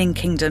adjoining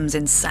kingdoms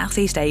in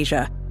Southeast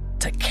Asia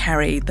to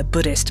carry the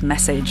Buddhist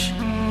message.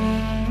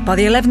 By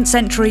the 11th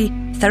century,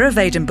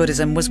 Theravada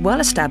Buddhism was well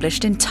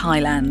established in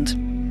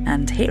Thailand,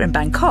 and here in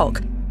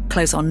Bangkok,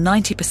 close on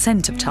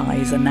 90% of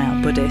Thais are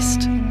now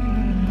Buddhist.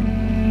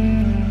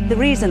 The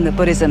reason that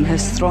Buddhism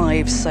has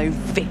thrived so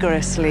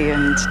vigorously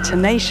and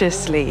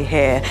tenaciously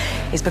here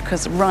is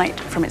because right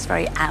from its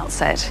very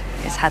outset,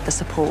 it's had the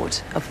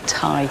support of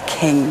Thai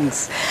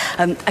kings.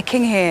 A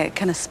king here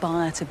can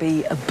aspire to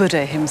be a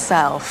Buddha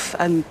himself,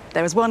 and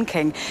there was one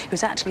king who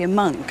was actually a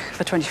monk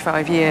for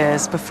 25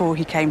 years before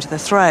he came to the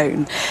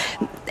throne.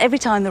 Every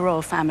time the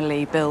royal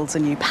family builds a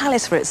new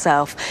palace for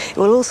itself, it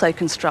will also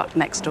construct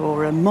next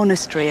door a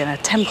monastery and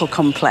a temple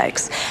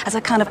complex as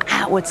a kind of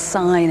outward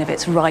sign of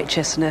its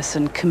righteousness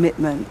and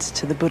commitment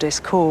to the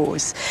Buddhist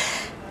cause.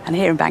 And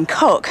here in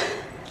Bangkok,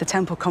 the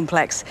temple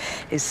complex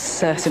is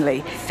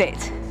certainly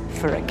fit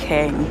for a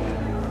king.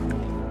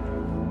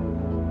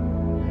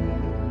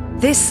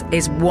 This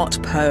is Wat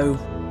Po,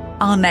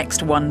 our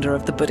next wonder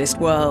of the Buddhist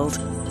world.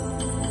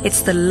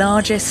 It's the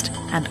largest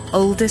and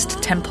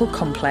oldest temple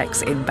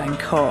complex in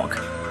Bangkok.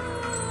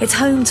 It's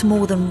home to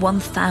more than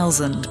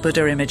 1,000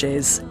 Buddha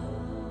images.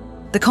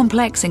 The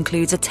complex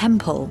includes a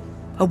temple,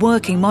 a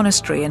working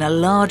monastery, and a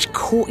large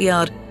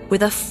courtyard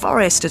with a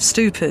forest of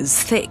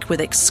stupas thick with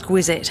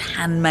exquisite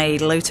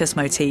handmade lotus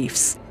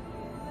motifs.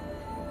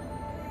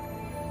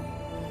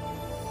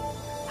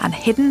 And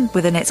hidden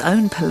within its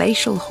own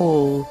palatial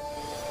hall,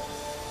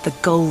 the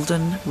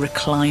golden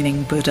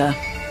reclining Buddha.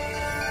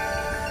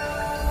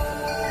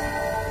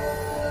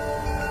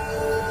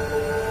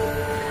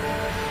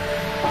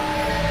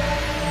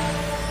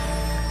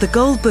 The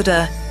gold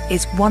Buddha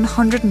is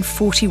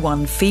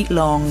 141 feet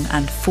long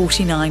and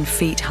 49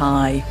 feet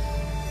high.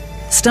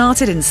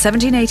 Started in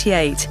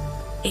 1788,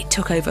 it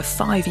took over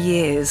 5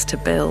 years to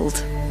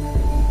build.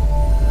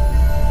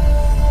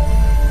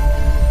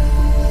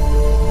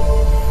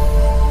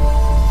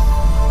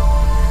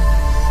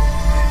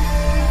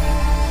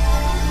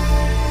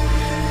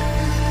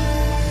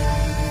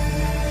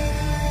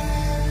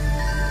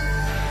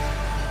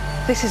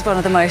 This is one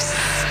of the most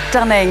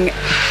stunning,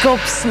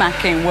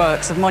 gobsmacking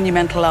works of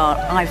monumental art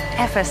I've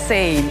ever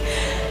seen.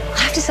 I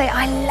have to say,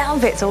 I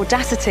love its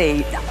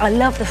audacity. I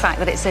love the fact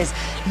that it says,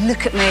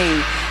 look at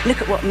me,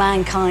 look at what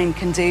mankind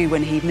can do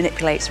when he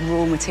manipulates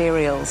raw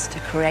materials to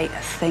create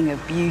a thing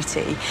of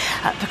beauty.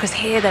 Because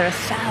here there are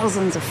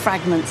thousands of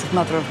fragments of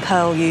mother of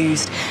pearl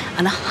used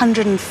and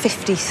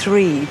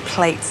 153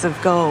 plates of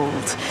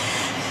gold.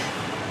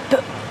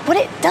 But what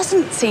it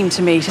doesn't seem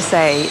to me to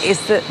say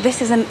is that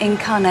this is an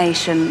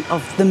incarnation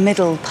of the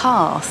middle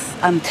path,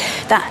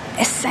 that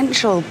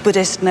essential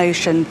Buddhist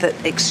notion that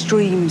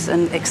extremes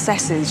and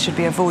excesses should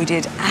be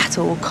avoided at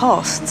all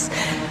costs.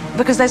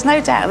 Because there's no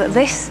doubt that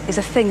this is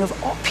a thing of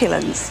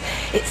opulence.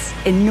 It's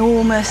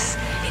enormous,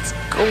 it's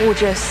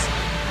gorgeous,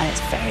 and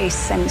it's very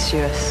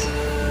sensuous.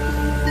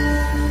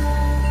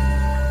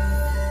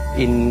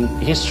 In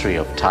history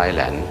of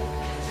Thailand,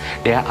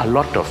 there are a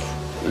lot of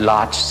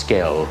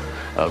large-scale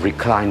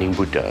reclining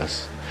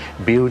Buddhas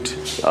built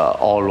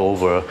all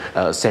over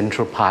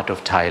central part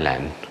of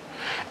Thailand.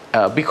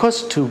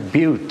 Because to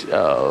build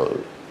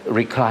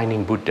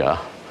reclining Buddha,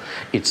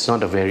 it's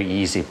not a very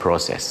easy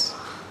process.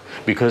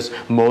 Because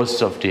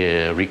most of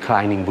the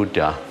reclining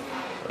Buddha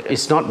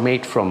is not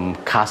made from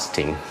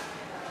casting.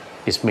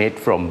 It's made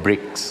from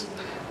bricks,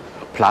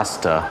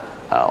 plaster,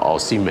 or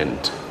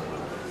cement.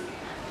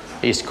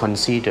 It's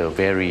considered a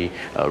very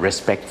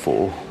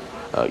respectful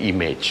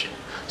image.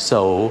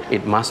 So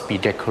it must be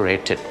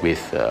decorated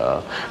with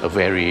a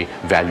very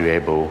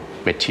valuable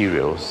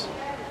materials.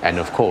 And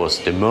of course,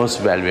 the most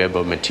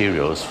valuable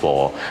materials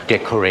for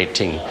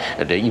decorating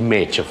the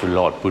image of the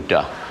Lord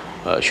Buddha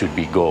should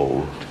be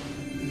gold.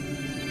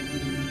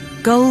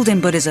 Gold in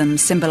Buddhism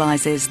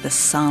symbolises the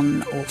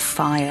sun or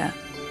fire.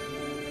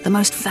 The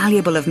most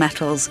valuable of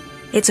metals,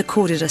 it's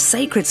accorded a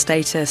sacred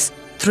status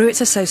through its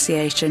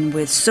association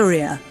with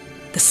Surya,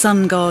 the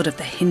sun god of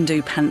the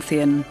Hindu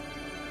pantheon.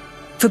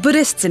 For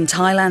Buddhists in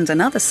Thailand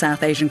and other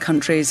South Asian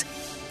countries,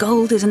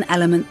 gold is an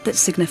element that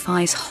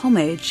signifies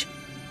homage.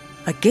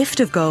 A gift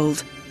of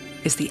gold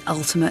is the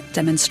ultimate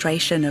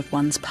demonstration of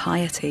one's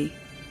piety.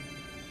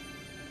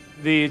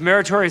 The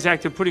meritorious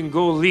act of putting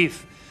gold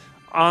leaf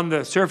on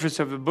the surface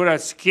of the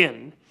Buddha's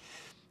skin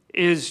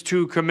is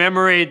to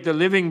commemorate the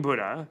living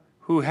Buddha,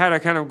 who had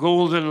a kind of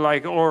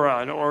golden-like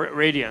aura and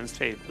radiance,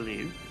 they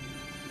believe.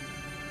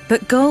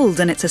 But gold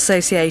and its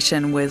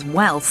association with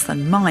wealth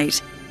and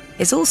might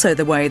is also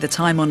the way the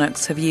Thai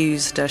monarchs have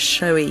used a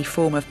showy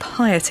form of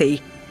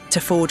piety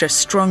to forge a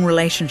strong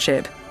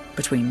relationship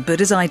between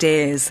Buddha's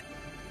ideas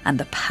and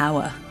the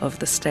power of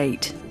the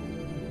state.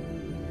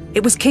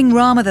 It was King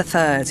Rama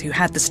III who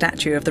had the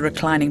statue of the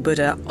reclining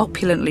Buddha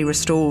opulently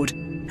restored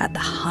at the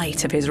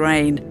height of his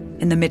reign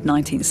in the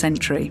mid-19th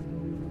century.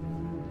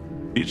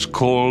 It's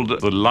called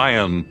the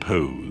lion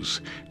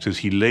pose. It says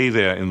he lay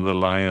there in the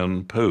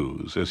lion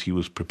pose as he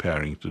was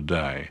preparing to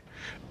die.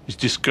 It's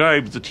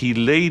described that he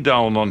lay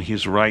down on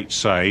his right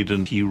side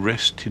and he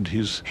rested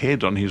his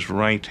head on his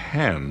right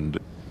hand.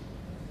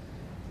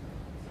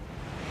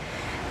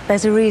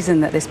 There's a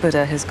reason that this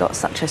Buddha has got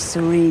such a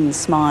serene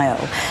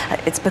smile.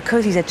 It's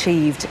because he's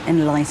achieved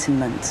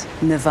enlightenment,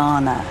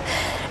 nirvana.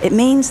 It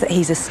means that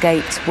he's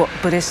escaped what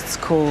Buddhists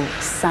call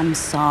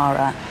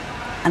samsara,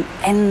 an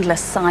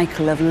endless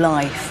cycle of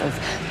life, of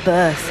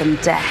birth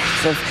and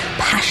death, of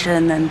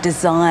passion and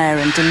desire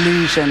and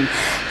delusion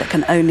that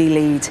can only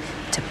lead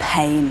to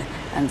pain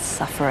and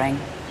suffering.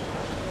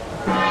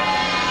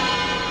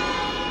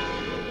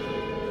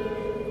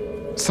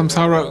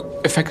 Samsara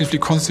effectively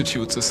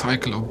constitutes a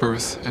cycle of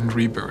birth and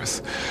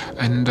rebirth.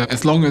 And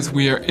as long as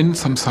we are in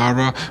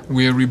samsara,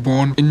 we are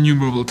reborn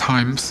innumerable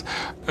times,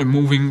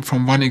 moving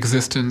from one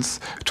existence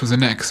to the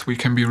next. We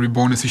can be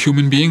reborn as a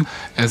human being,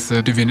 as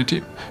a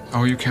divinity,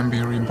 or you can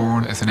be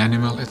reborn as an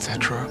animal,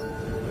 etc.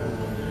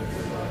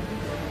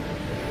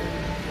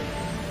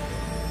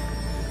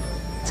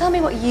 Tell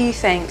me what you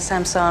think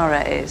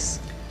samsara is.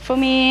 For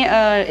me,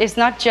 it's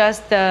not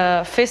just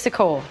the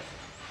physical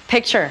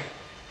picture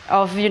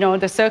of,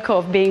 the circle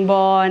of being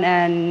born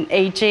and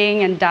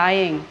aging and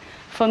dying.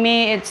 For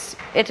me,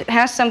 it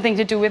has something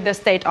to do with the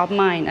state of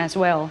mind as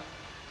well.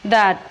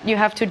 That you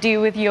have to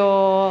deal with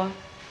your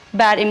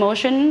bad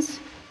emotions.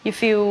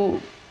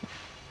 You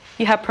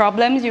have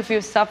problems, you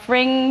feel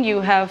suffering,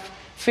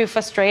 feel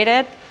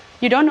frustrated.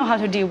 You don't know how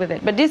to deal with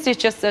it. But this is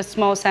just a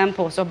small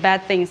sample of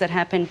bad things that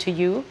happen to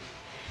you.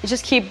 You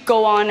just keep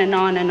go on and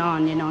on and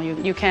on.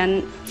 You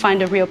can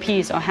find a real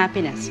peace or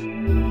happiness.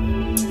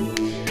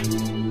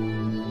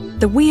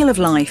 The Wheel of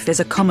Life is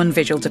a common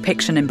visual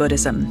depiction in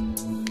Buddhism.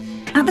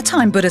 At the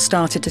time Buddha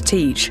started to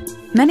teach,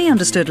 many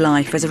understood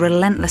life as a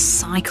relentless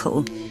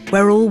cycle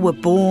where all were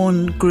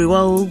born, grew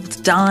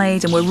old,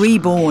 died, and were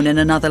reborn in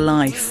another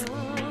life.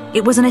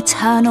 It was an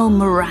eternal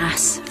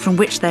morass from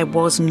which there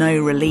was no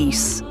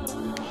release.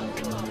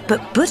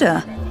 But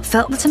Buddha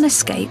felt that an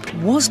escape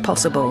was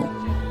possible.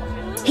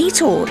 He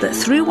taught that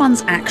through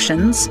one's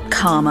actions,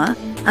 karma,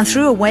 and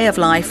through a way of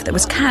life that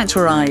was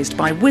characterised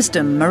by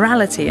wisdom,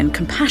 morality and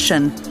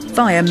compassion,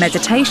 via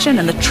meditation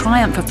and the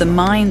triumph of the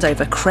mind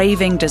over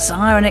craving,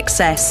 desire and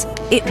excess,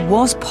 it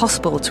was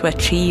possible to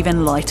achieve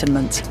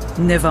enlightenment,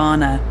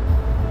 nirvana.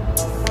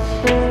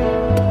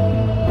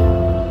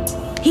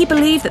 He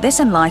believed that this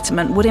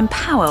enlightenment would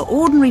empower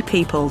ordinary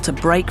people to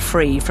break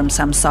free from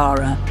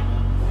samsara.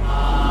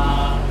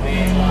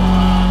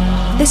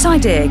 This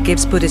idea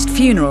gives Buddhist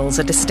funerals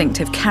a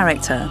distinctive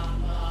character.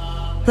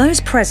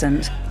 Those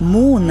present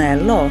mourn their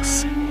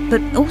loss,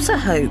 but also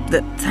hope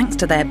that thanks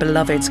to their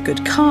beloved's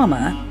good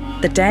karma,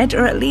 the dead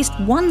are at least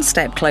one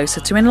step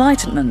closer to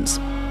enlightenment,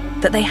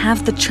 that they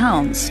have the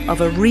chance of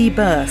a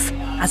rebirth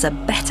as a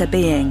better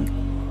being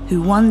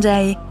who one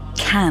day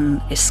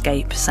can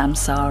escape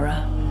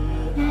samsara.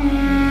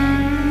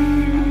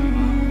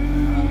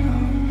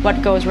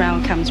 What goes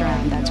round comes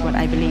around, that's what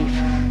I believe.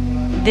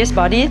 This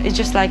body is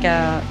just like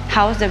a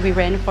house that we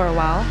rent for a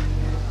while.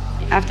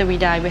 After we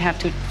die, we have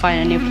to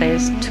find a new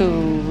place to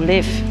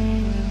live.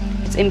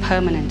 It's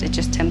impermanent, it's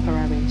just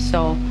temporary.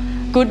 So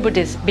good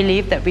Buddhists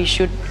believe that we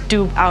should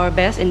do our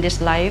best in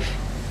this life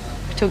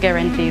to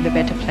guarantee the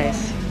better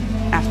place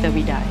after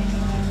we die.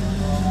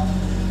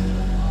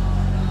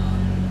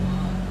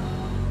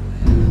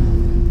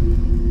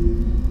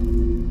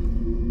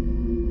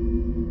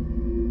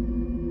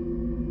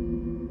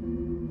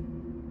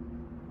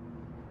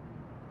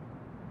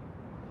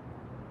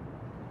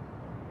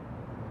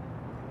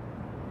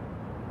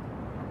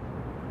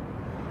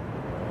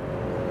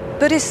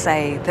 Buddhists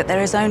say that there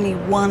is only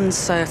one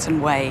certain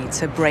way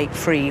to break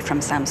free from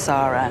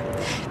samsara,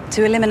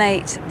 to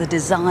eliminate the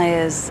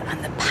desires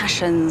and the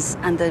passions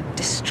and the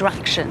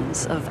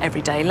distractions of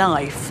everyday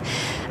life.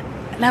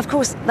 Now, of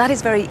course, that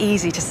is very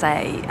easy to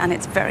say, and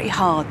it's very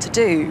hard to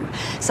do.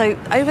 So,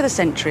 over the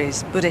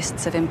centuries,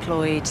 Buddhists have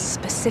employed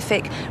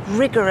specific,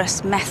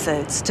 rigorous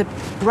methods to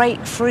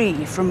break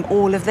free from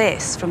all of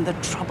this, from the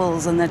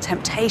troubles and the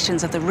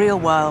temptations of the real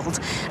world,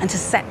 and to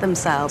set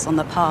themselves on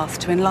the path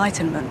to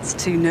enlightenment,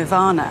 to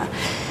nirvana.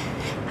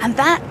 And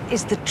that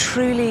is the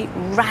truly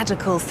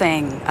radical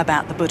thing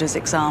about the Buddha's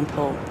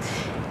example.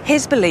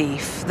 His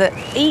belief that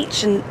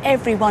each and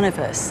every one of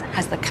us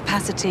has the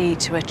capacity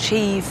to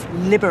achieve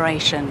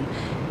liberation,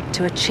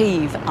 to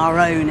achieve our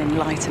own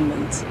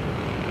enlightenment.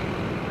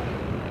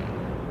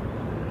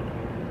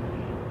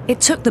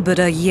 It took the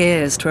Buddha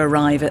years to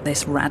arrive at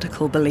this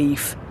radical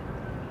belief.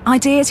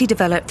 Ideas he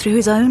developed through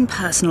his own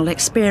personal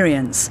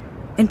experience,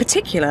 in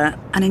particular,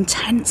 an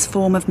intense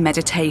form of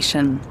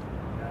meditation.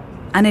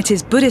 And it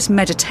is Buddhist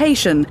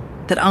meditation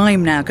that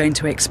I'm now going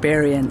to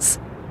experience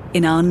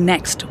in our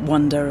next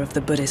wonder of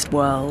the Buddhist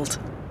world.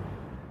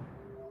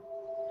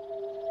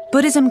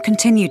 Buddhism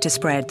continued to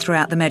spread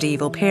throughout the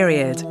medieval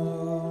period.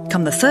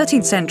 Come the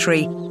 13th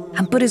century,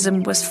 and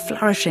Buddhism was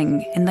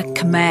flourishing in the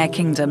Khmer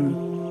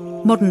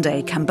Kingdom,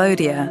 modern-day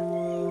Cambodia.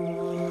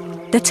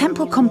 The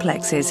temple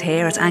complexes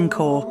here at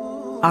Angkor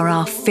are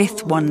our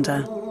fifth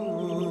wonder.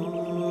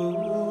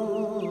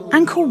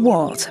 Angkor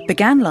Wat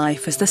began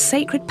life as the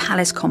sacred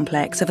palace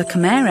complex of a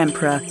Khmer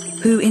emperor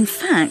who, in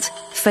fact,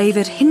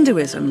 favoured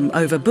Hinduism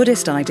over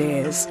Buddhist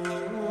ideas.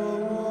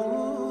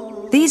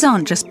 These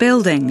aren't just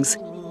buildings,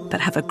 but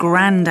have a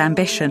grand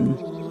ambition.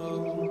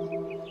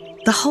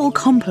 The whole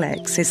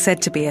complex is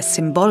said to be a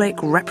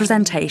symbolic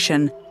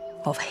representation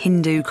of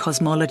Hindu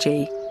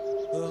cosmology.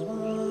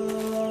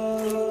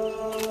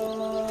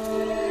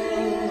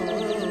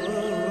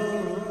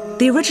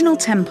 The original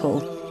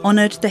temple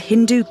honoured the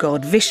Hindu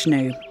god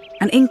Vishnu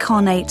and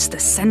incarnates the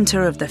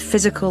centre of the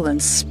physical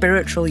and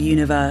spiritual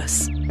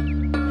universe,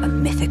 a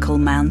mythical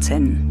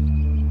mountain.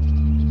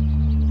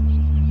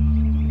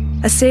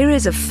 A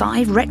series of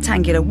 5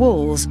 rectangular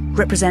walls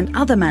represent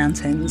other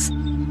mountains,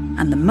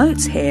 and the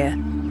moats here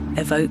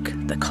evoke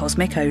the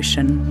cosmic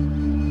ocean.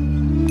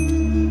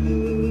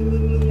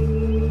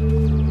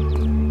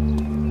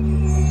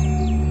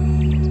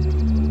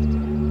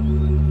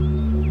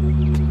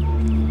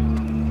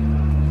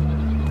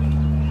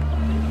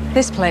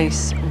 This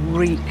place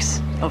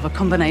reeks of a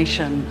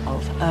combination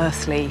of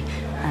earthly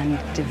and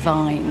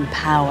divine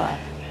power,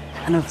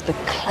 and of the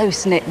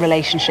close-knit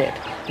relationship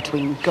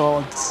between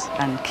gods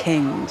and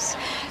kings.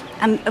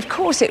 And of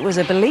course it was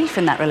a belief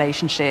in that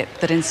relationship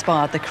that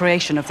inspired the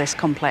creation of this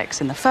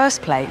complex in the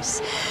first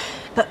place.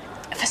 But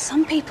for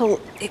some people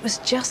it was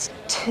just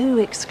too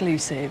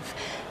exclusive,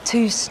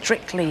 too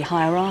strictly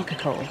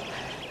hierarchical.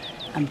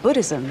 And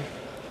Buddhism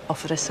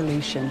offered a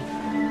solution.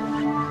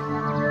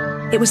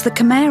 It was the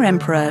Khmer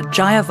Emperor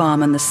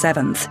Jayavarman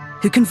VII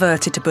who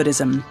converted to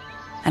Buddhism,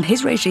 and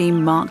his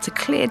regime marked a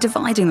clear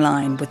dividing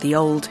line with the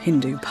old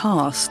Hindu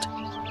past.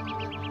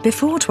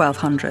 Before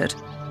 1200,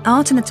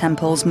 art in the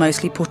temples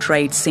mostly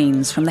portrayed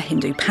scenes from the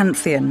Hindu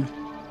pantheon.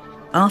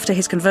 After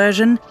his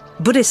conversion,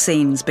 Buddhist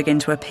scenes begin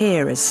to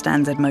appear as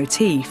standard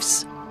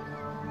motifs.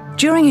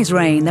 During his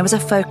reign, there was a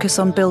focus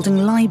on building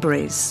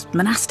libraries,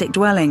 monastic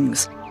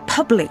dwellings,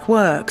 public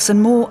works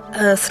and more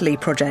earthly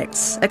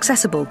projects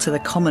accessible to the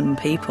common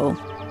people.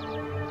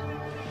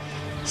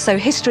 So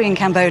history in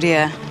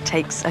Cambodia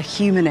takes a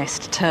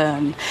humanist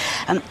turn.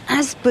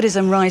 As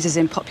Buddhism rises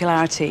in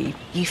popularity,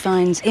 you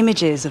find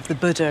images of the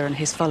Buddha and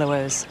his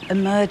followers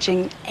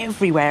emerging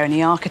everywhere in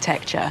the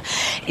architecture,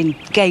 in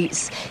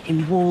gates,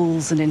 in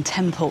walls and in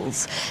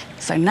temples.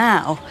 So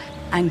now,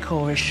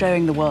 Angkor is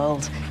showing the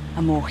world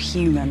a more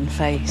human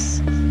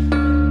face.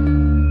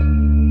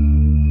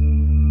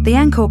 The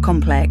Angkor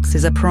complex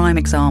is a prime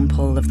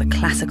example of the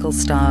classical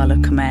style of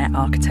Khmer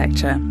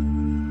architecture.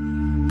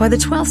 By the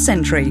 12th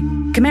century,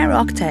 Khmer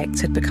architects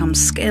had become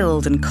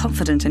skilled and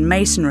confident in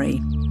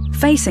masonry,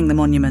 facing the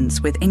monuments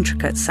with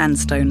intricate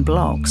sandstone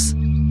blocks.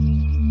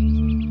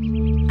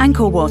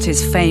 Angkor Wat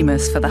is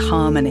famous for the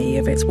harmony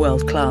of its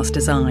world-class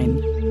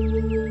design.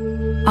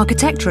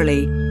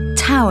 Architecturally,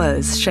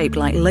 towers shaped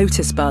like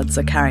lotus buds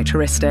are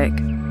characteristic.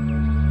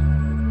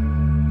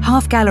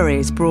 Half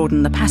galleries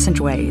broaden the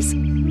passageways,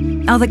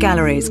 other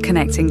galleries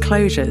connect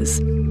enclosures,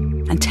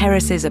 and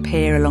terraces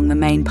appear along the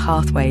main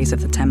pathways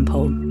of the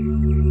temple.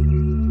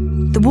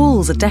 The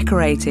walls are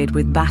decorated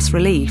with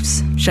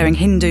bas-reliefs showing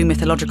Hindu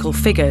mythological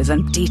figures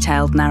and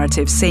detailed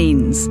narrative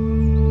scenes.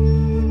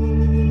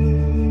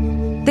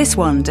 This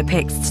one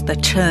depicts the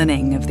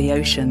churning of the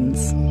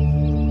oceans.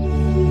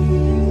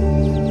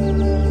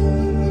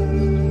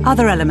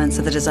 Other elements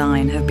of the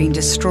design have been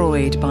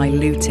destroyed by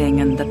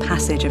looting and the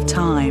passage of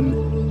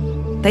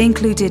time. They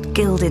included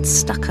gilded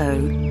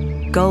stucco,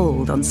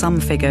 gold on some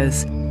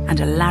figures, and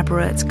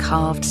elaborate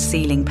carved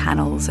ceiling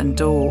panels and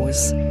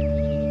doors.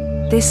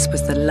 This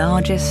was the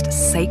largest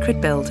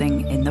sacred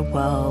building in the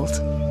world.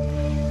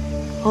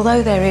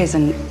 Although there is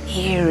an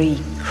eerie,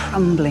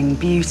 crumbling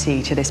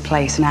beauty to this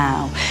place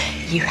now,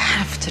 you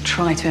have to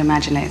try to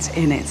imagine it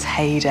in its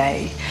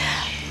heyday.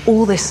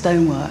 All this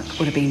stonework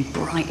would have been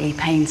brightly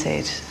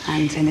painted,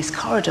 and in this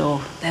corridor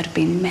there'd have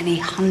been many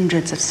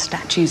hundreds of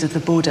statues of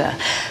the Buddha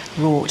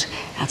wrought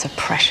out of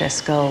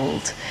precious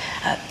gold.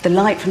 The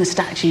light from the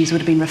statues would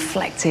have been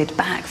reflected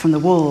back from the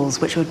walls,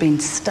 which would have been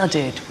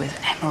studded with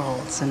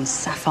emeralds and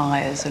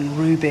sapphires and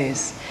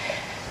rubies.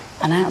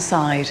 And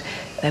outside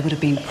there would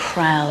have been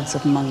crowds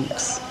of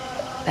monks,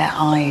 their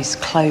eyes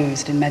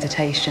closed in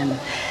meditation,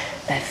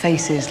 their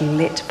faces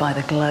lit by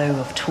the glow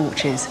of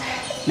torches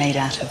made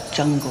out of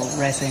jungle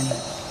resin.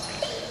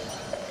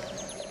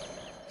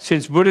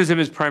 Since Buddhism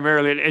is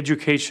primarily an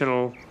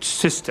educational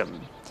system,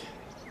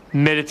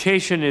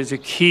 meditation is a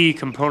key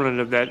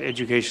component of that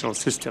educational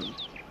system.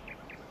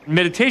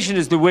 Meditation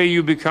is the way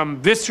you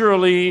become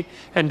viscerally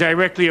and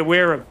directly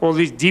aware of all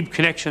these deep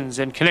connections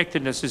and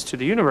connectednesses to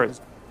the universe.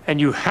 And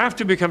you have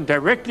to become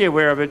directly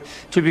aware of it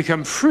to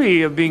become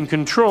free of being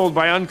controlled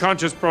by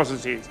unconscious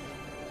processes.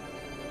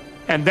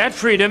 And that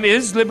freedom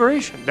is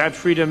liberation. That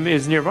freedom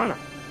is nirvana.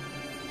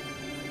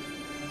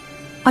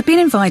 I'd been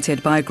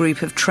invited by a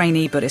group of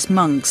trainee Buddhist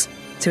monks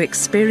to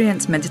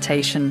experience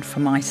meditation for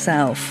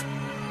myself.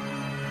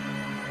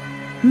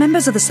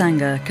 Members of the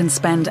Sangha can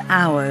spend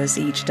hours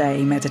each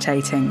day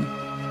meditating.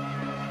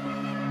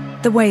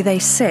 The way they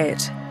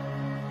sit,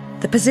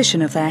 the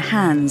position of their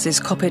hands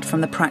is copied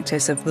from the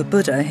practice of the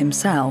Buddha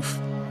himself.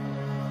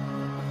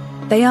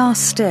 They are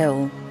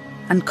still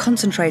and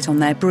concentrate on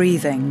their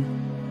breathing,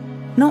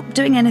 not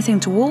doing anything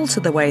to alter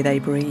the way they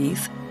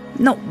breathe,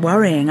 not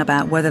worrying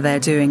about whether they're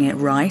doing it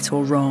right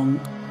or wrong,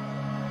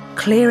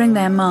 clearing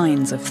their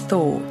minds of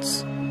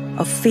thoughts,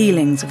 of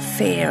feelings of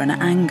fear and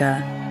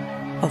anger,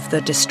 of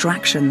the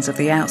distractions of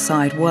the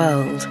outside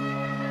world,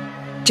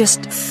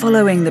 just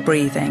following the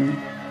breathing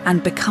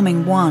and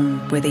becoming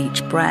one with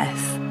each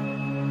breath.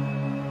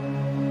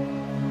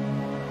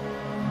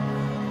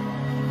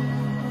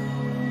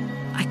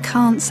 I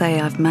can't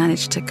say I've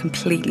managed to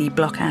completely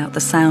block out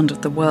the sound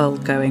of the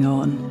world going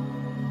on.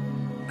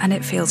 And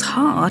it feels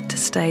hard to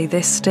stay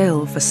this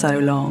still for so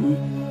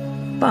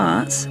long.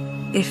 But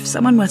if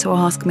someone were to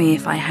ask me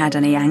if I had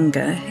any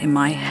anger in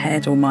my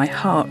head or my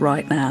heart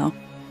right now,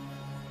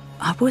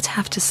 I would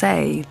have to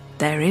say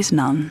there is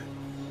none.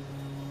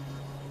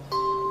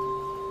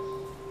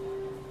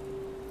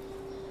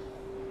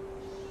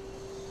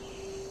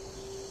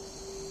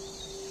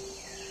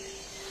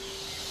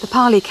 The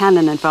Pali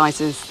Canon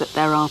advises that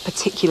there are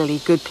particularly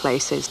good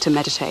places to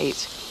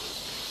meditate.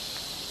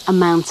 A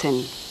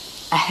mountain,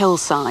 a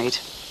hillside,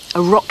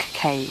 a rock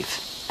cave,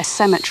 a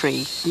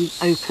cemetery, an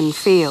open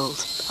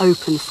field,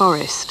 open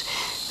forest,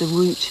 the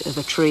root of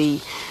a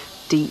tree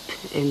deep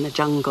in the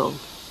jungle.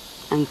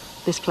 And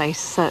this place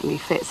certainly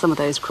fits some of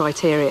those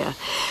criteria.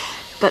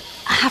 But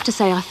I have to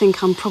say, I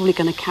think I'm probably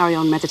going to carry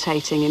on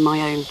meditating in my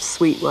own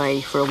sweet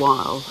way for a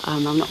while.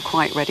 I'm not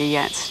quite ready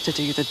yet to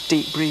do the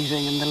deep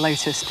breathing and the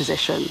lotus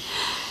position.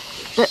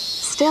 But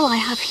still, I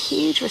have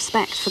huge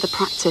respect for the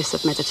practice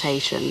of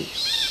meditation,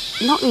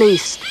 not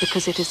least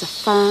because it is a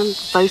firm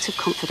vote of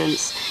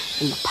confidence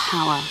in the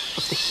power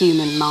of the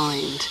human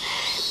mind.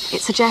 It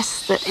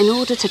suggests that in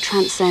order to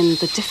transcend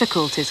the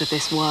difficulties of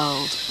this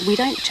world, we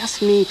don't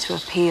just need to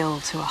appeal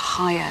to a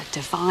higher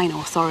divine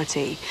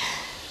authority,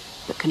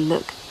 but can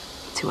look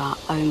to our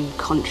own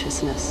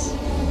consciousness.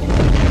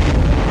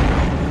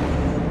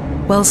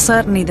 Well,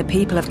 certainly the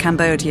people of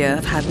Cambodia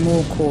have had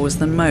more cause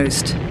than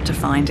most to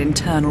find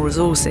internal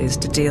resources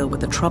to deal with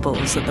the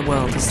troubles that the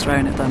world has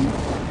thrown at them.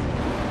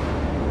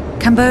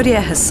 Cambodia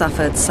has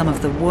suffered some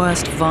of the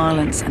worst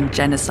violence and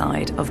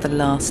genocide of the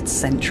last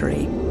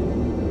century.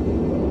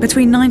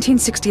 Between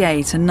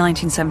 1968 and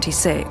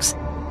 1976,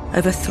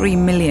 over 3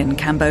 million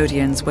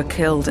Cambodians were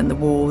killed in the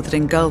war that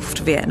engulfed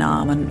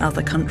Vietnam and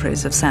other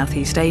countries of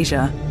Southeast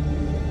Asia.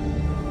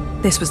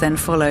 This was then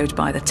followed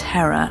by the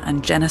terror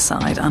and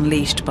genocide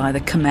unleashed by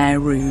the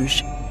Khmer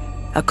Rouge,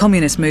 a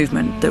communist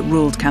movement that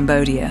ruled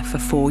Cambodia for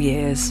 4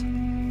 years.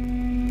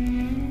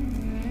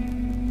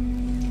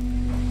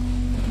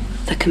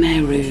 The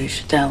Khmer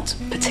Rouge dealt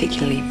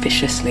particularly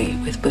viciously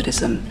with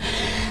Buddhism.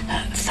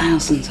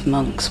 Thousands of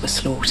monks were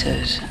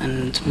slaughtered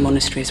and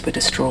monasteries were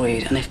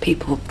destroyed, and if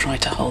people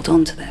tried to hold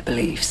on to their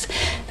beliefs,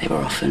 they were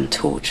often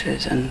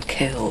tortured and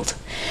killed.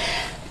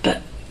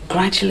 But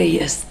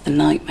gradually, as the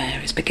nightmare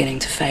is beginning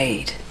to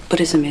fade,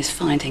 Buddhism is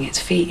finding its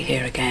feet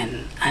here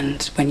again,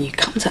 and when you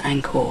come to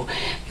Angkor,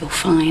 you'll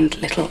find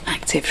little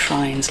active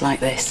shrines like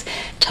this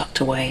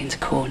tucked away into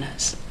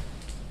corners.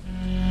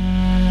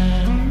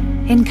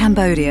 In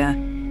Cambodia,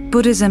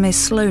 Buddhism is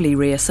slowly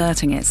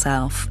reasserting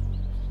itself.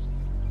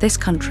 This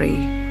country,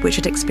 which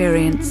had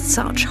experienced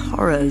such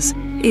horrors,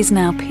 is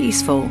now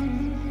peaceful,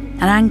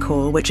 and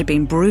Angkor, which had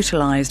been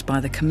brutalised by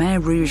the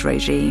Khmer Rouge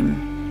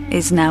regime,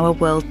 is now a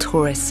world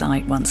tourist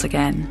site once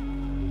again.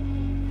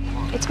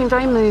 It's been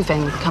very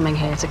moving coming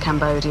here to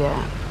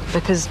Cambodia,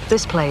 because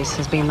this place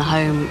has been the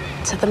home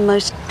to the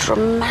most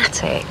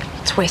dramatic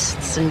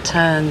twists and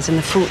turns in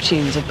the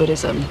fortunes of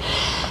Buddhism.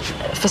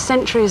 For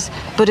centuries,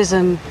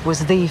 Buddhism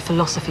was the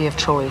philosophy of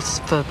choice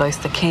for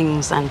both the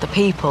kings and the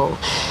people.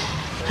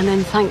 And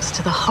then, thanks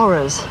to the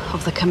horrors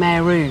of the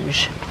Khmer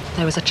Rouge,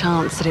 there was a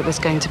chance that it was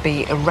going to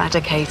be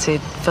eradicated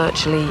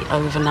virtually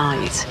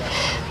overnight.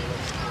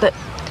 But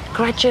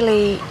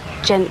gradually,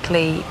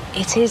 gently,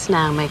 it is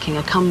now making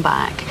a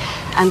comeback.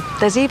 And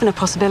there's even a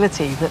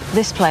possibility that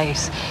this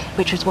place,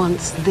 which was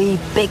once the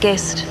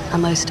biggest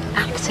and most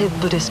active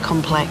Buddhist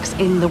complex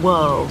in the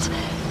world,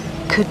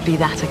 could be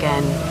that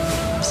again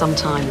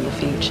sometime in the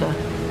future.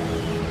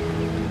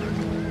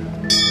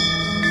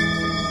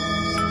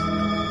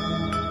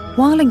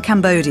 While in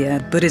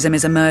Cambodia, Buddhism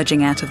is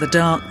emerging out of the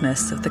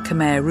darkness of the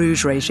Khmer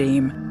Rouge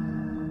regime,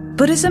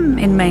 Buddhism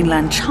in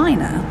mainland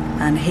China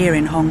and here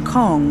in Hong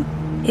Kong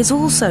is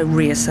also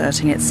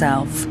reasserting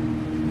itself,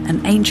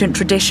 an ancient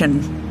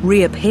tradition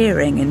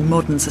reappearing in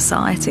modern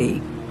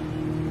society.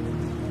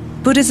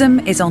 Buddhism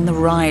is on the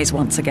rise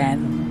once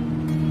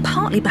again,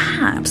 partly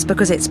perhaps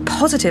because its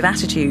positive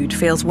attitude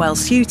feels well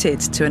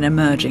suited to an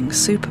emerging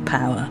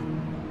superpower.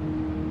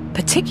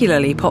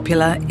 Particularly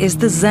popular is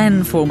the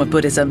Zen form of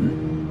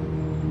Buddhism.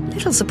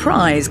 Little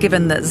surprise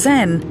given that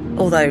Zen,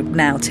 although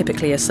now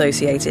typically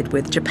associated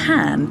with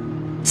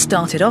Japan,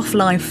 started off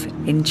life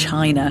in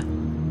China.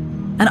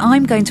 And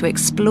I'm going to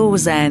explore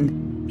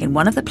Zen in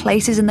one of the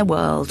places in the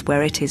world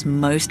where it is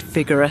most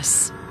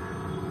vigorous: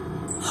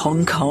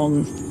 Hong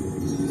Kong.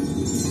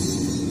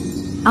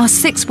 Our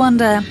sixth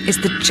wonder is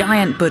the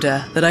giant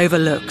Buddha that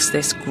overlooks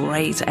this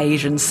great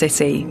Asian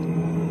city.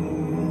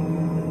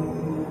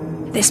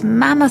 This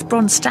mammoth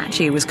bronze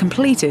statue was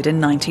completed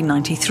in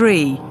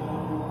 1993.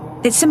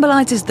 It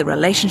symbolises the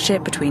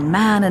relationship between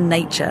man and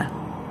nature,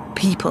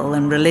 people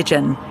and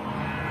religion.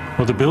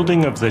 Well, the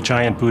building of the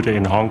giant Buddha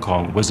in Hong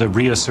Kong was a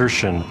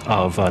reassertion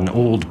of an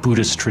old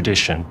Buddhist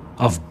tradition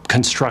of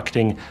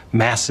constructing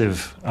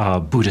massive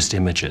Buddhist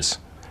images.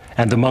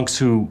 And the monks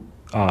who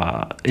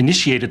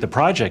initiated the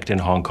project in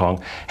Hong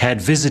Kong had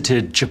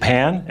visited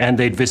Japan, and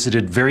they'd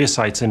visited various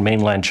sites in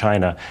mainland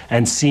China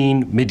and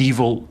seen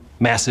medieval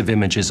massive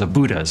images of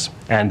Buddhas.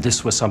 And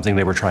this was something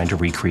they were trying to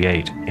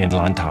recreate in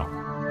Lantau.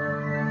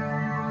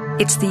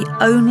 It's the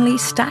only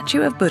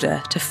statue of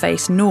Buddha to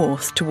face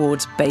north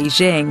towards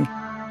Beijing,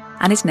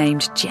 and is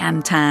named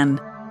Jiantan,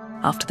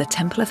 after the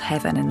Temple of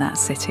Heaven in that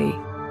city.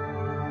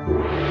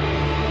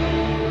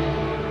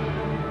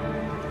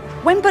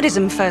 When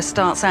Buddhism first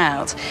starts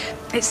out,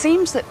 it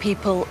seems that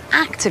people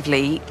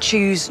actively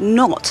choose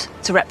not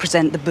to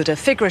represent the Buddha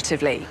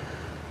figuratively.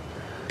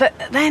 But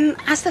then,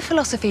 as the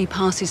philosophy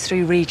passes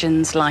through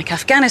regions like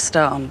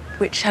Afghanistan,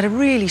 which had a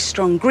really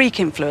strong Greek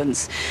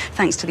influence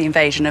thanks to the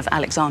invasion of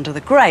Alexander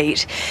the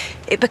Great,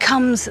 it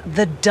becomes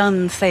the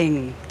done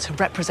thing to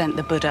represent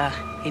the Buddha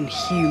in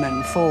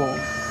human form.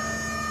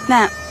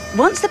 Now,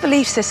 once the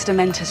belief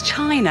system enters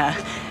China,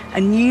 a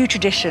new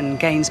tradition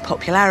gains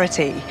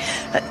popularity,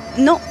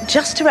 not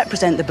just to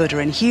represent the Buddha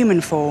in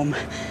human form,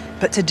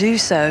 but to do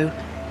so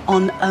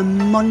on a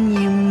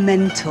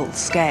monumental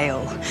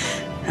scale.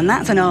 And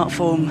that's an art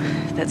form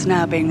that's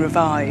now being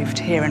revived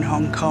here in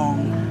Hong Kong.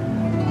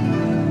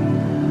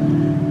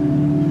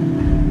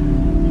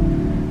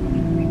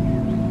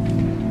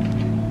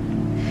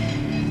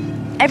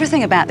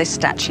 Everything about this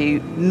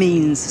statue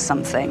means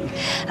something.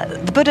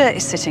 The Buddha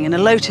is sitting in a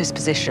lotus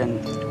position,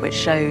 which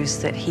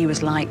shows that he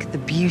was like the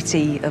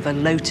beauty of a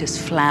lotus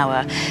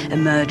flower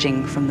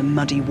emerging from the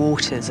muddy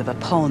waters of a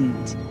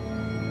pond.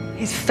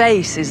 His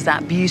face is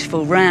that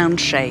beautiful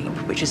round shape,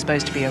 which is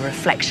supposed to be a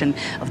reflection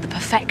of the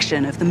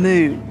perfection of the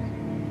moon.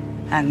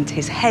 And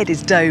his head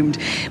is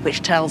domed,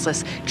 which tells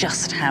us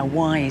just how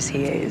wise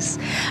he is.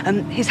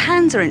 His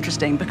hands are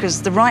interesting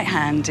because the right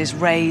hand is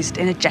raised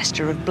in a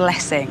gesture of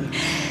blessing.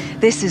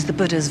 This is the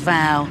Buddha's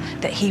vow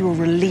that he will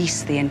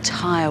release the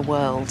entire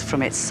world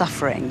from its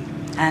suffering.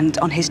 And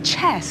on his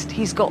chest,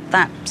 he's got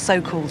that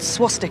so-called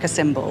swastika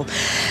symbol.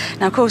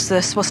 Now, of course,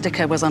 the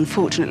swastika was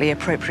unfortunately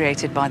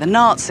appropriated by the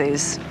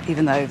Nazis,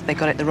 even though they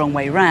got it the wrong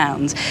way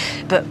round.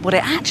 But what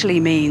it actually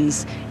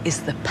means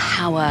is the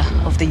power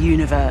of the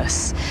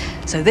universe.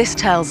 So this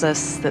tells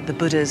us that the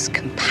Buddha's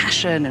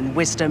compassion and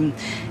wisdom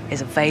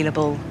is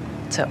available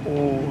to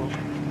all.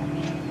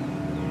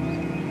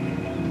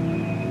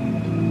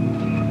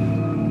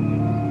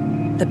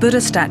 The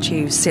Buddha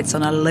statue sits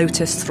on a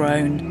lotus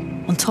throne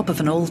on top of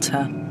an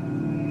altar.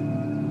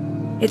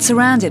 It's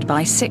surrounded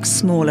by 6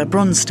 smaller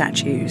bronze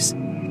statues.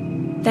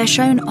 They're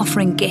shown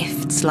offering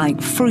gifts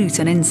like fruit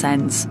and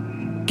incense,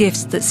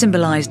 gifts that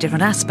symbolise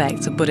different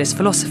aspects of Buddhist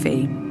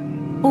philosophy,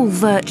 all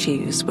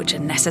virtues which are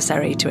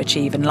necessary to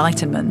achieve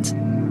enlightenment.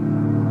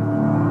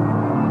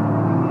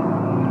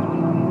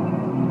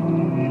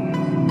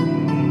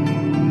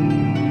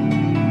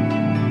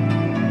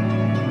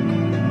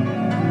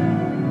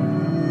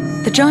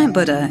 The giant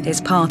Buddha is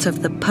part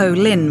of the Po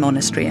Lin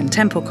monastery and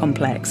temple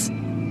complex,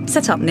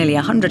 set up nearly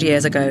 100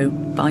 years ago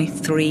by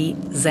 3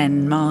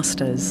 Zen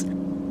masters.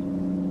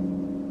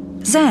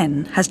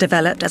 Zen has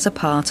developed as a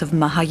part of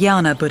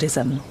Mahayana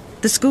Buddhism,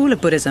 the school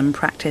of Buddhism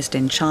practiced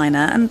in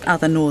China and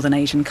other northern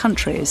Asian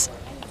countries.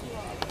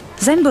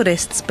 Zen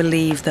Buddhists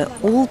believe that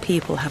all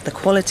people have the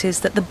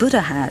qualities that the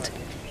Buddha had,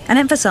 and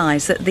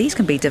emphasised that these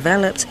can be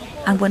developed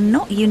and were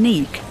not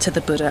unique to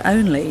the Buddha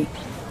only.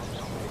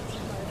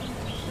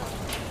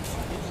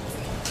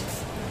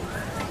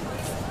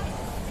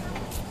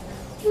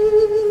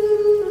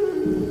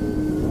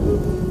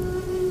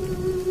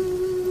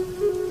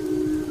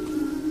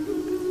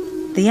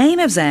 The aim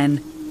of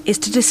Zen is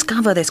to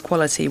discover this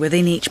quality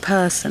within each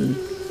person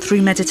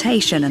through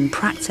meditation and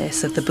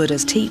practice of the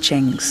Buddha's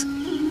teachings.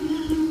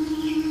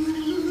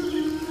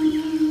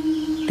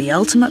 The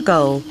ultimate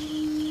goal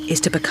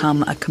is to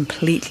become a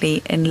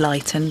completely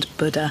enlightened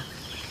Buddha.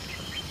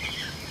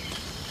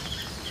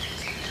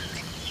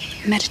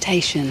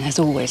 Meditation has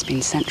always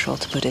been central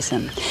to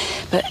Buddhism,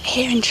 but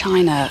here in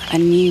China, a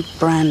new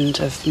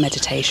brand of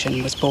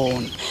meditation was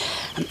born.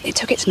 It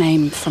took its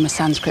name from a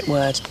Sanskrit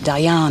word,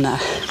 dhyana,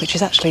 which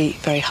is actually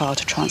very hard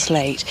to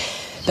translate,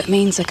 but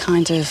means a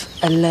kind of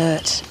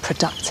alert,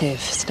 productive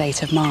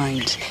state of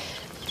mind.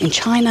 In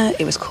China,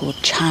 it was called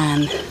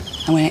Chan,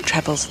 and when it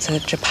travels to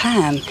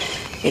Japan,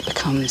 it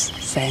becomes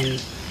Zen.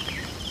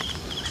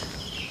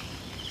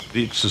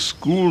 It's a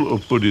school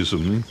of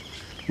Buddhism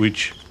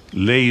which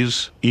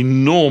lays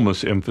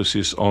enormous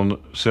emphasis on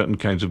certain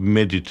kinds of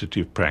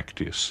meditative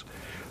practice.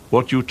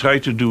 What you try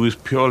to do is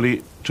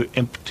purely to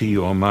empty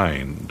your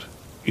mind.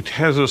 It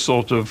has a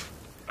sort of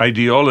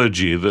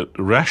ideology that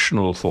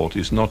rational thought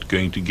is not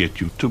going to get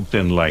you to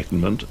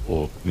enlightenment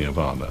or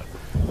nirvana.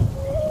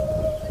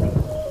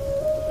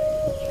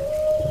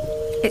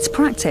 It's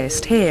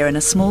practiced here in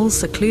a small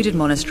secluded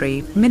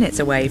monastery minutes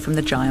away from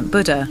the giant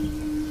Buddha.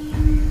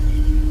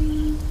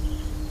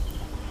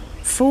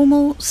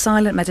 Formal,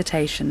 silent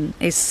meditation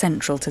is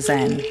central to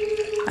Zen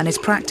and is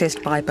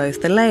practiced by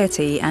both the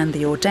laity and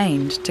the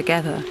ordained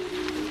together.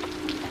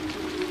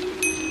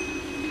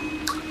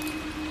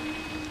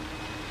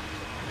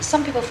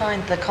 Some people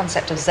find the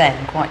concept of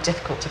Zen quite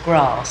difficult to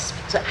grasp.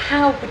 So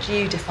how would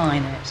you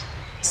define it?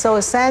 So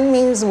Zen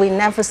means we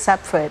never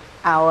separate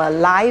our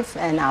life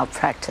and our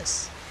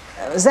practice.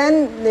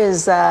 Zen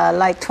is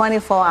like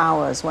 24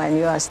 hours when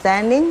you are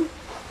standing,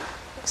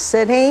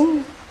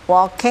 sitting,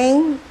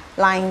 walking,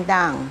 lying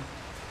down.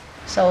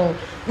 So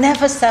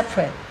never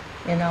separate.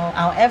 You know,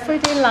 our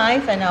everyday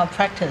life and our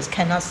practice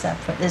cannot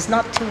separate. It's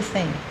not two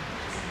things.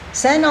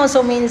 Zen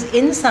also means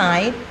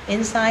inside,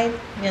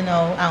 you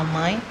know, our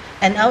mind,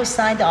 and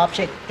outside the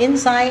object.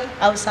 Inside,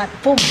 outside,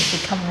 boom,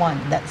 become one.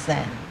 That's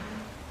Zen.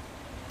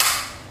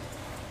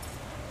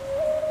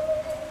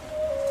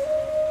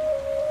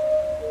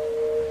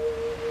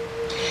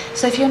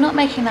 So if you're not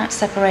making that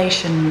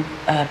separation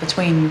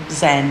between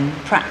Zen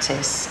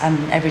practice and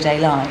everyday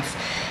life,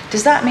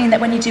 does that mean that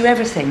when you do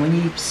everything, when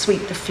you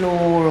sweep the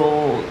floor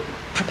or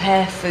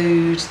prepare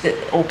food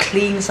or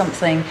clean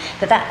something,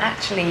 that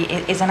actually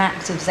is an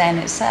act of Zen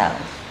itself?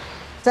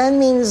 Zen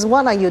means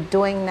what are you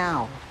doing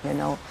now, you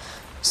know?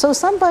 So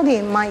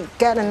somebody might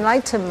get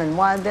enlightenment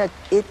while they're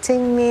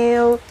eating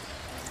meal,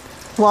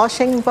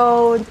 washing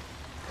bowl.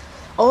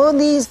 All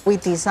these we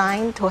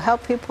designed to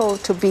help people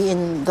to be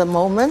in the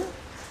moment.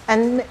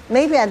 And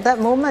maybe at that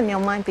moment your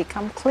mind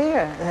becomes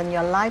clear and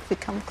your life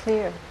becomes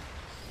clear.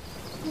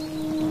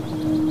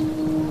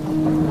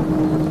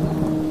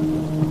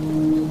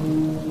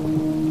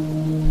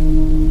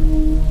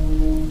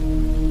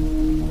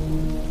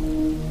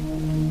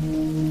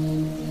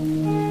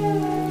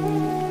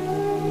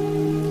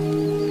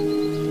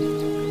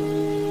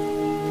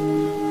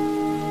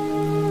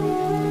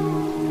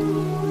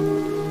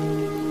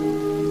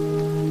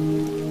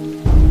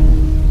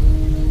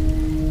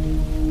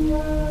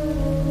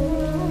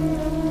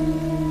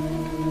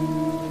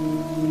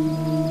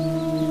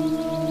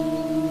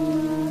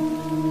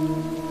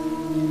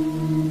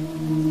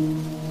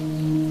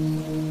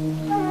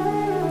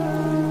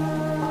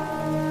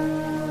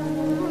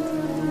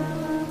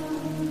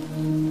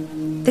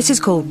 This is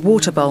called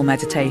water bowl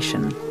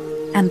meditation,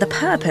 and the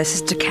purpose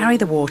is to carry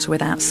the water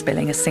without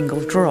spilling a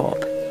single drop.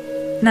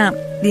 Now,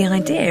 the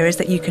idea is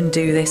that you can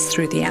do this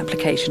through the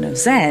application of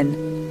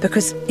Zen,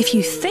 because if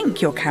you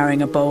think you're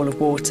carrying a bowl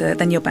of water,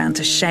 then you're bound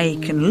to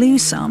shake and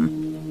lose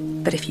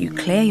some. But if you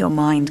clear your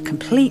mind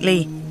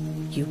completely,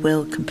 you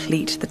will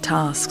complete the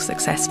task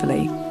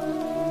successfully.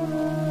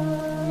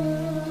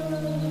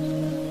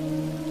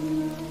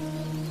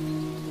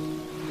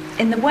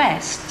 In the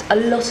West, a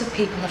lot of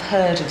people have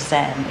heard of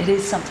Zen. It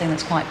is something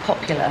that's quite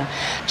popular.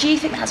 Do you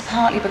think that's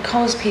partly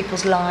because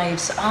people's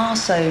lives are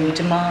so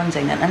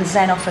demanding and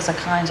Zen offers a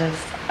kind of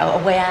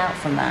a way out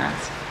from that?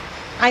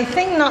 I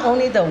think not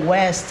only the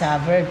West are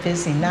very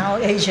busy, now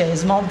Asia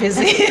is more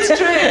busy. It's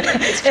true.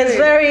 It's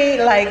very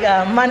like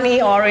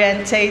money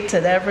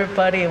orientated.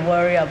 Everybody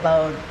worry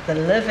about the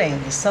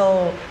living.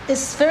 So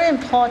it's very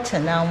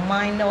important our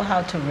mind know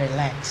how to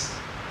relax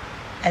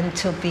and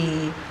to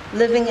be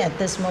living at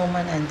this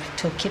moment and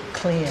to keep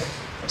clear.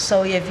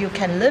 So if you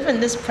can live in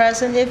this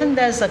present, even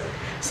there's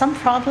some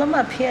problem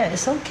up here,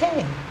 it's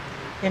okay.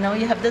 You know,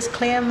 you have this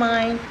clear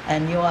mind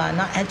and you are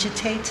not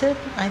agitated.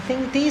 I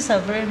think these are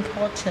very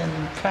important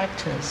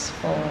practice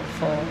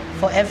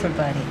for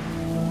everybody.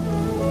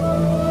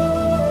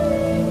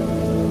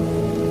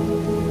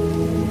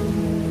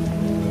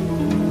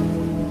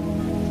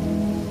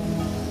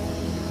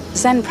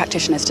 Zen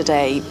practitioners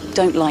today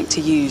don't like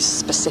to use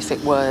specific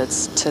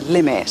words to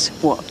limit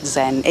what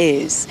Zen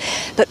is.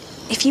 But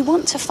if you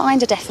want to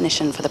find a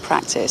definition for the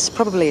practice,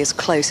 probably as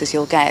close as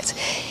you'll get,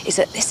 is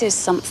that this is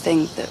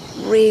something that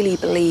really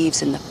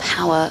believes in the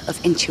power of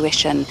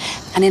intuition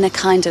and in a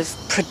kind of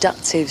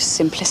productive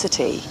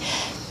simplicity.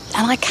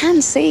 And I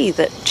can see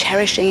that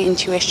cherishing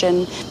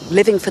intuition,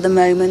 living for the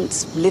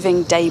moment,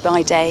 living day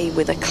by day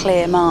with a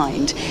clear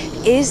mind,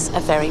 is a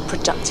very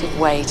productive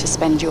way to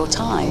spend your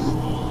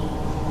time.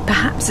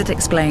 Perhaps it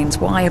explains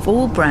why, of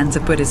all brands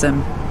of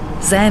Buddhism,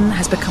 Zen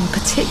has become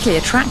particularly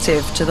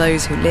attractive to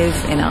those who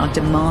live in our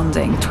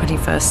demanding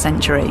 21st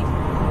century.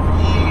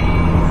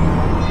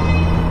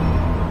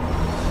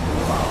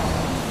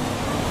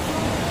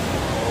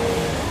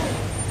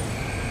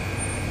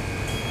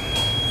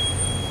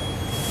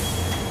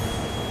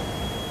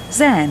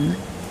 Zen,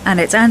 and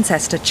its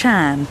ancestor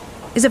Chan,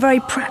 is a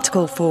very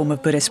practical form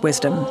of Buddhist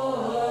wisdom.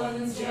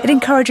 It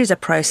encourages a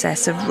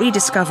process of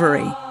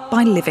rediscovery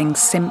by living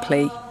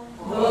simply.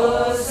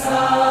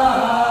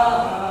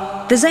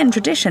 The Zen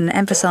tradition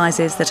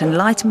emphasises that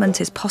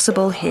enlightenment is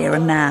possible here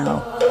and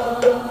now.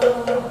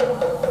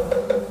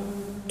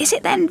 Is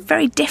it then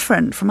very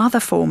different from other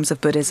forms of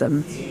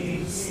Buddhism?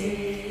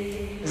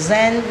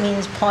 Zen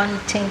means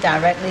pointing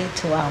directly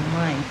to our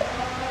mind.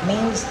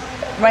 Means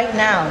right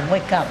now,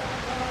 wake up,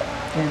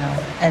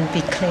 and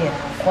be clear.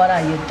 What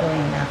are you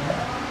doing now?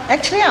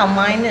 Actually, our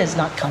mind is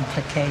not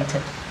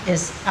complicated.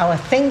 It's our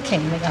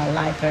thinking make our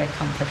life very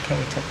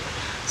complicated.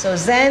 So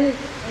Zen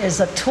is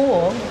a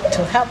tool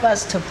to help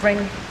us to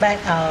bring back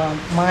our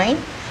mind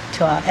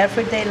to our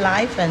everyday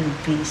life and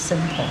be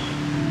simple.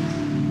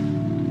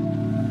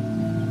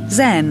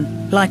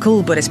 Zen, like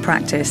all Buddhist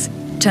practice,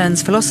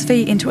 turns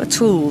philosophy into a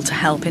tool to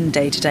help in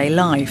day-to-day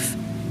life.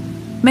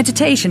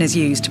 Meditation is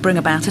used to bring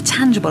about a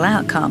tangible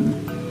outcome,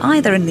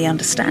 either in the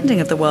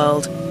understanding of the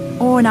world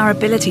or in our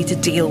ability to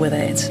deal with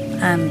it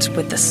and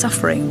with the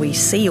suffering we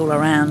see all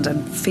around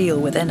and feel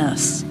within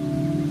us.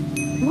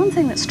 One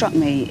thing that struck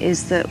me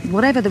is that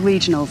whatever the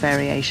regional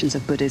variations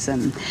of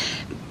Buddhism,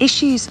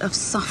 issues of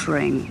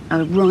suffering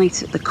are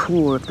right at the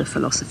core of the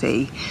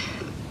philosophy.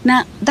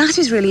 Now, that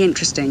is really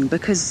interesting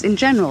because, in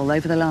general,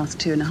 over the last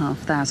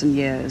 2,500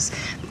 years,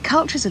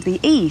 cultures of the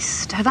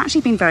East have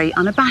actually been very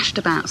unabashed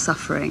about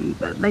suffering.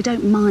 They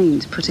don't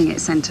mind putting it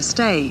centre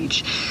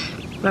stage.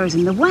 Whereas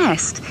in the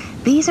West,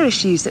 these are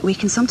issues that we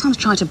can sometimes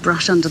try to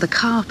brush under the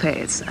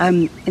carpet.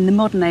 In the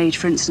modern age,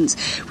 for instance,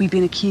 we've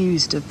been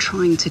accused of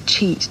trying to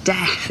cheat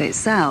death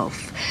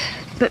itself.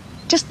 But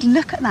just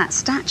look at that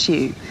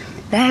statue.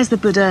 There's the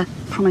Buddha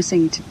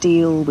promising to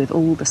deal with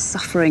all the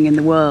suffering in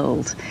the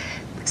world.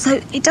 So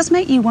it does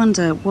make you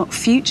wonder what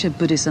future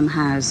Buddhism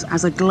has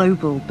as a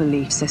global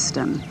belief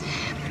system.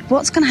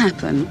 What's going to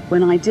happen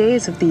when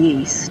ideas of the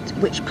East,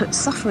 which put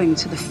suffering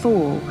to the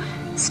fore,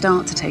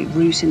 start to take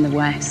root in the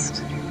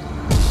West?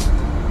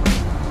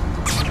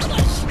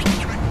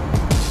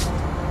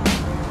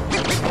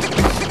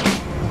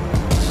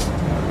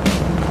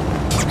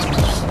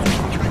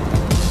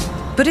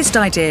 Buddhist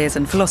ideas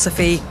and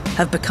philosophy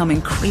have become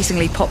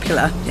increasingly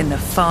popular in the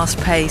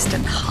fast-paced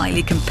and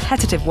highly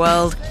competitive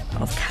world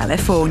of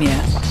California.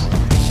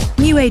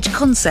 New Age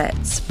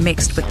concepts,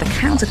 mixed with the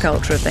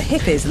counterculture of the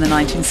hippies in the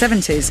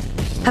 1970s,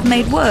 have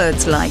made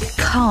words like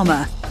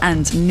karma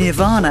and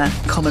nirvana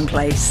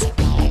commonplace.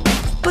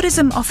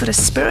 Buddhism offered a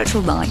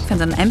spiritual life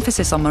and an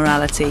emphasis on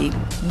morality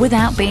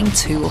without being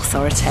too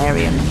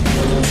authoritarian.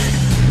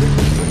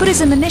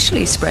 Buddhism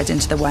initially spread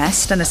into the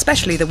West, and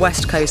especially the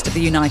west coast of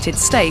the United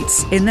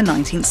States, in the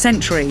 19th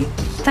century,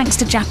 thanks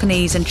to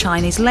Japanese and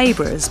Chinese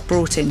labourers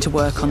brought in to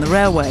work on the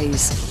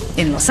railways.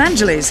 In Los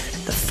Angeles,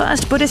 the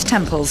first Buddhist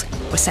temples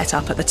were set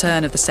up at the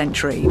turn of the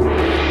century.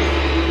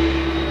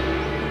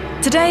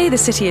 Today, the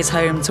city is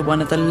home to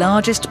one of the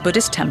largest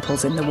Buddhist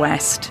temples in the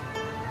West.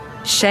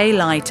 Shei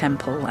Lai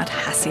Temple at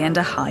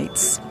Hacienda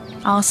Heights,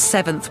 our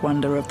seventh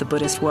wonder of the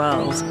Buddhist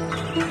world.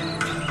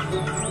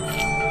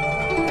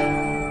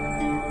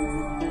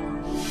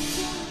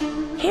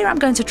 Here I'm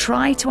going to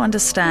try to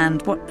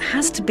understand what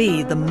has to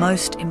be the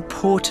most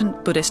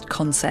important Buddhist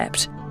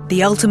concept,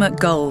 the ultimate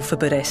goal for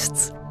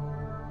Buddhists: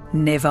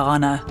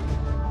 nirvana.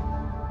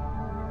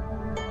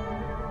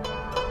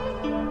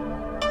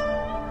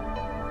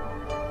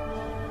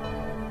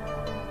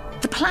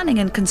 The planning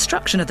and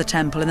construction of the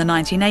temple in the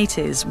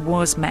 1980s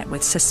was met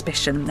with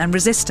suspicion and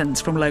resistance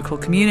from local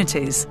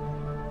communities.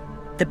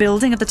 The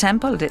building of the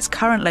temple at its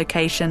current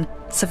location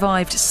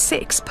survived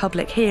 6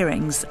 public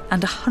hearings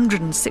and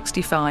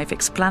 165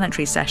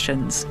 explanatory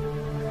sessions.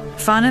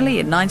 Finally,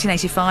 in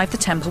 1985, the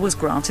temple was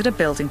granted a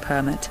building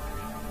permit,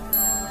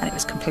 and it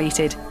was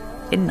completed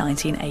in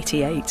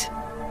 1988.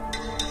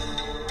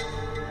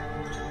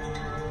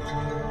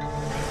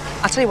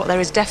 I'll tell you what, there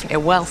is definitely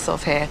a wealth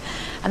of here,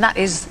 and that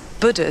is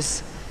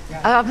Buddhas.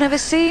 I've never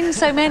seen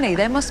so many.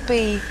 There must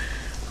be,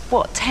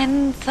 what,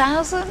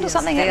 10,000 or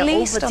something at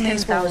least on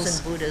these walls? There are over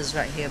 10,000 Buddhas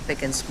right here,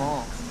 big and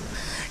small.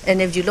 And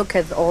if you look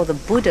at all the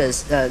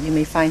Buddhas, you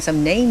may find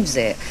some names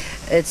there.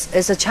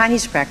 It's a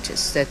Chinese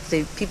practice that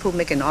people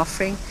make an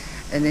offering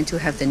and then to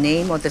have the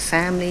name of the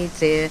family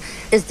there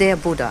is their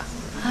Buddha.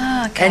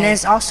 Ah, okay. And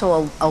it's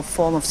also a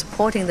form of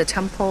supporting the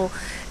temple.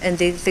 And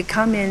they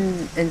come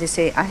in and they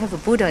say, I have a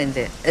Buddha in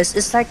there.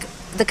 It's like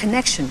the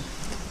connection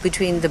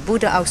between the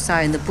Buddha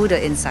outside and the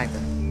Buddha inside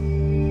them.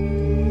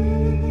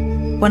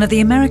 One of the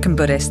American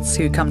Buddhists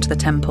who come to the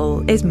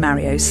temple is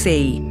Mario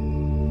C.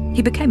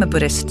 He became a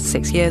Buddhist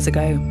 6 years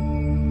ago.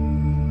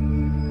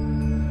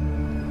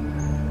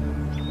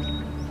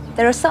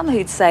 There are some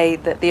who'd say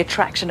that the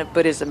attraction of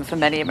Buddhism for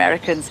many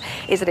Americans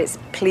is that it's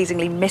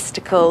pleasingly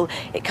mystical,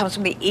 it comes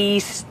from the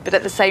East, but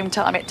at the same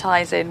time it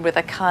ties in with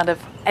a kind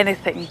of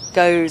anything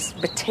goes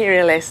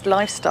materialist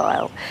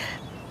lifestyle.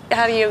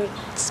 How do you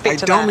speak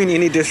to that? I don't mean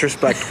any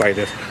disrespect by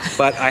this,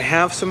 but I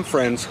have some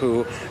friends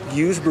who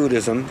use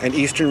Buddhism and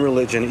Eastern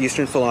religion,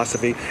 Eastern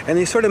philosophy, and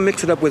they sort of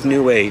mix it up with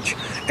New Age.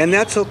 And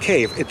that's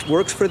okay. If it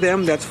works for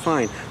them, that's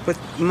fine. But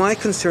my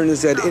concern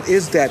is that it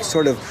is that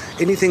sort of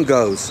anything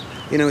goes.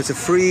 You know, it's a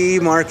free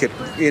market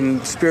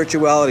in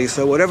spirituality,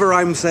 so whatever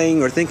I'm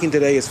saying or thinking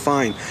today is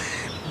fine.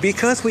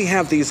 Because we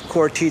have these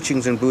core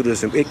teachings in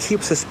Buddhism, it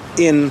keeps us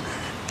in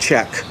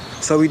check.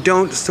 So we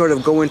don't sort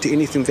of go into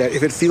anything that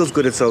if it feels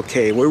good, it's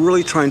okay. We're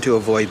really trying to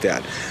avoid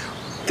that.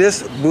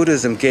 This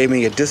Buddhism gave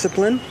me a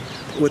discipline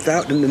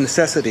without the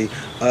necessity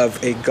of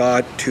a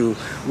God to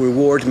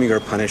reward me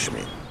or punish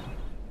me.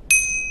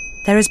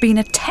 There has been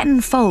a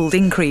tenfold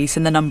increase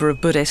in the number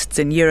of Buddhists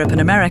in Europe and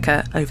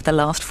America over the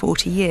last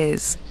 40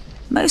 years.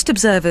 Most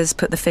observers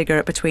put the figure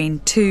at between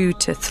 2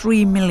 to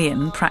 3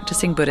 million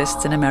practicing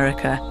Buddhists in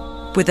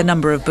America, with the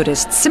number of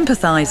Buddhist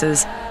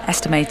sympathisers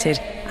estimated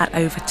at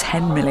over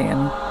 10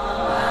 million.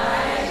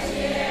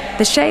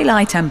 The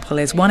Shailai Temple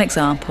is one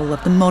example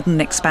of the modern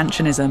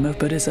expansionism of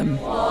Buddhism.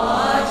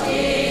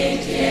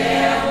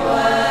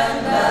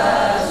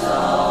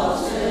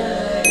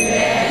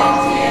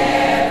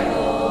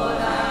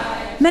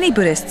 Many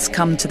Buddhists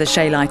come to the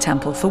Shailai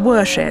Temple for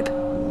worship.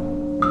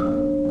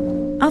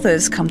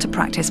 Others come to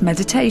practice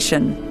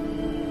meditation.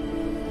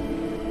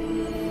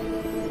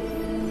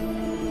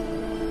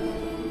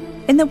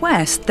 In the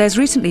West, there's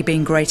recently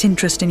been great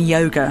interest in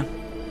yoga,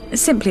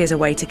 simply as a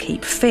way to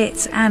keep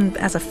fit and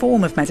as a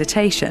form of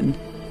meditation.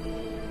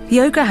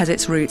 Yoga has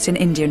its roots in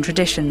Indian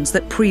traditions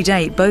that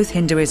predate both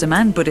Hinduism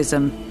and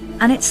Buddhism,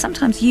 and it's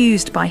sometimes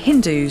used by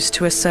Hindus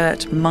to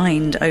assert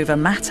mind over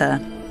matter.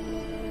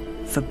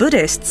 For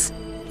Buddhists,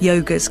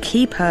 yoga's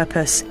key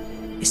purpose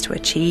is to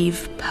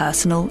achieve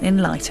personal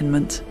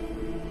enlightenment.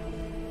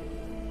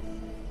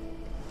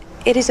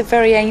 It is a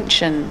very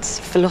ancient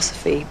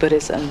philosophy,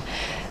 Buddhism,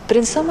 but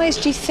in some ways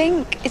do you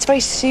think it's very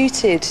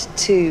suited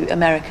to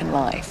American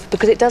life?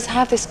 Because it does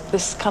have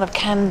this kind of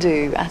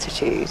can-do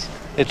attitude.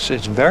 It's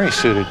very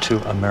suited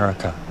to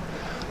America.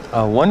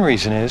 One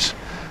reason is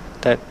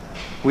that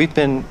we've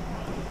been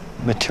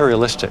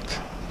materialistic.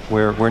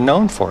 We're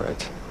known for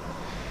it.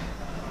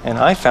 And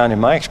I found in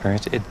my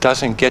experience, it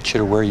doesn't get you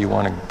to where you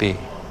want to be.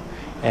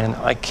 And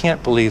I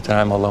can't believe that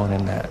I'm alone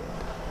in that.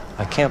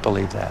 I can't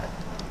believe that.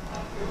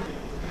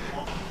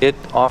 It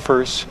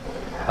offers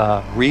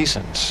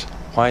reasons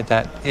why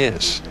that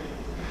is.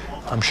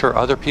 I'm sure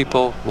other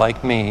people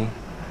like me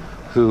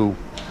who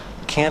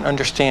can't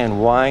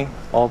understand why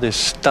all this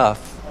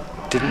stuff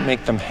didn't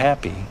make them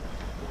happy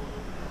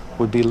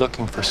would be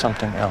looking for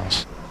something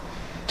else.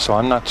 So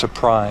I'm not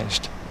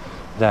surprised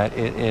that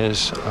it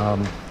is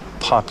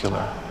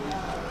popular.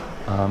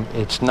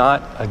 It's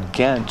not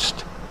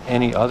against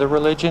any other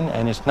religion,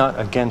 and it's not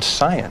against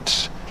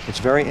science. It's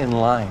very in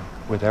line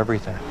with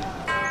everything.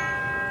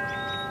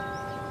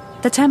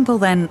 The temple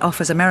then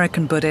offers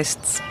American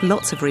Buddhists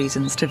lots of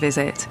reasons to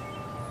visit.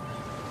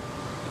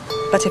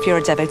 But if you're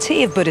a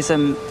devotee of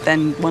Buddhism,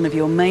 then one of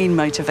your main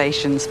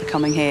motivations for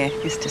coming here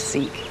is to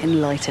seek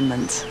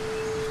enlightenment,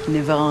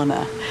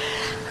 nirvana.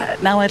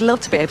 Now, I'd love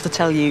to be able to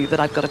tell you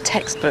that I've got a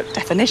textbook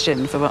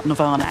definition for what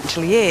nirvana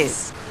actually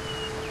is.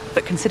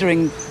 But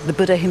considering the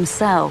Buddha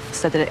himself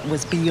said that it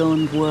was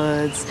beyond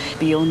words,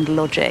 beyond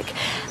logic,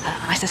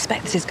 I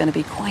suspect this is going to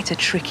be quite a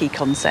tricky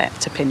concept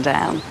to pin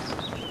down.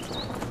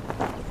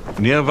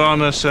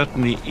 Nirvana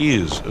certainly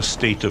is a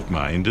state of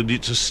mind, and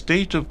it's a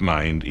state of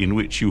mind in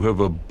which you have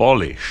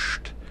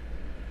abolished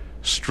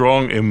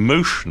strong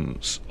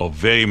emotions of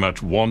very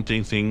much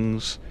wanting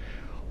things,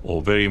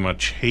 or very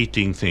much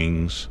hating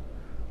things,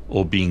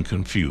 or being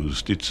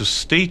confused. It's a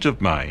state of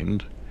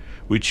mind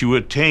which you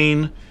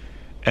attain,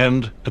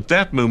 and at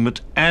that moment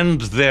and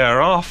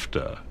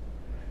thereafter,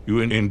 you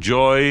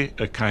enjoy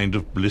a kind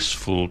of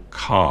blissful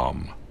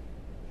calm.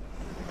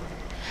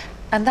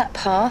 And that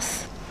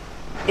path,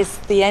 is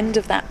the end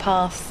of that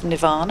path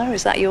nirvana?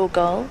 Is that your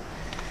goal?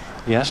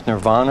 Yes,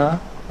 nirvana,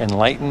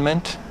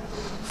 enlightenment,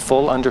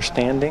 full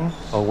understanding,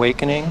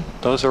 awakening,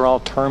 those are all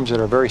terms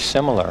that are very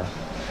similar.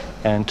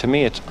 And to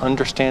me, it's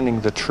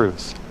understanding the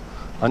truth,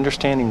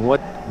 understanding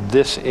what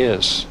this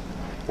is,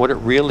 what it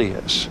really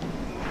is.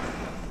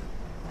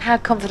 How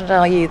confident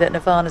are you that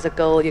nirvana is a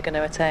goal you're going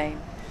to attain?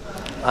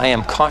 I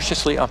am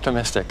cautiously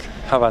optimistic.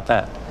 How about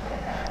that?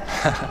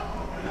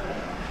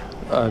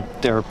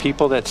 There are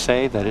people that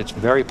say that it's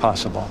very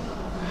possible.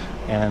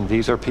 And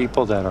these are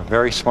people that are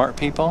very smart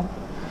people,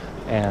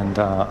 and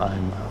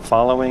I'm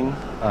following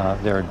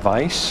their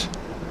advice,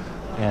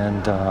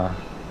 and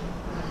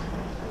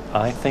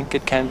I think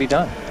it can be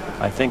done.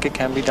 I think it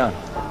can be done.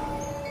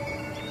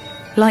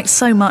 Like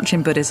so much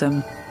in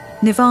Buddhism,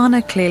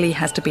 nirvana clearly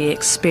has to be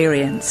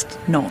experienced,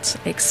 not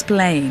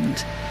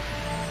explained.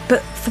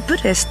 But for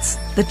Buddhists,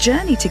 the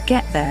journey to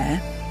get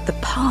there, the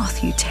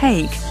path you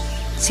take,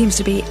 seems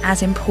to be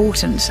as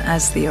important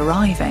as the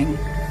arriving.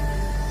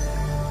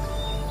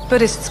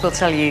 Buddhists will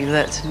tell you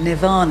that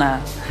nirvana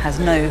has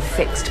no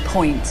fixed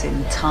point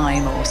in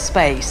time or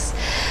space.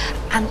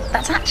 And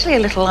that's actually a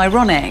little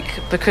ironic,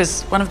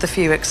 because one of the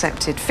few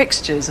accepted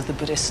fixtures of the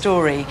Buddhist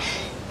story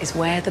is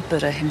where the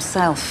Buddha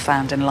himself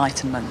found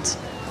enlightenment.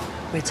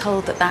 We're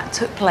told that that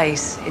took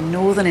place in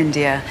northern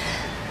India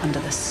under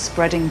the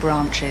spreading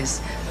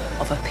branches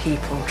of a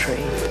peepal tree.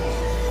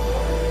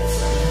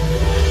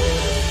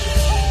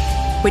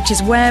 Which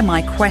is where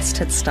my quest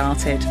had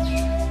started,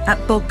 at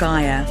Bodh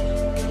Gaya,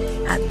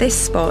 at this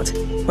spot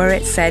where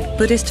it said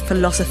Buddhist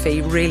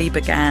philosophy really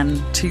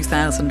began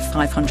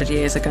 2,500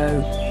 years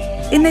ago.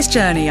 In this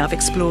journey, I've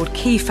explored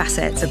key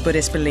facets of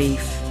Buddhist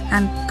belief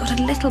and got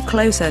a little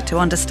closer to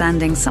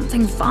understanding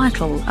something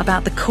vital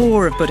about the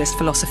core of Buddhist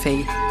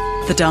philosophy,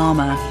 the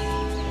Dharma.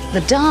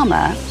 The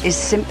Dharma is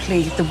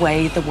simply the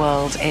way the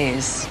world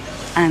is.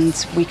 And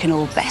we can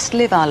all best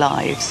live our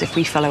lives if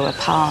we follow a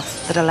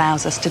path that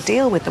allows us to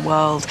deal with the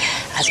world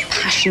as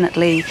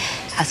passionately,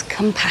 as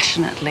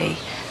compassionately,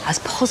 as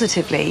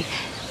positively,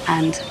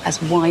 and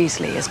as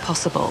wisely as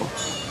possible.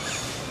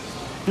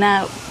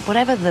 Now,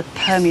 whatever the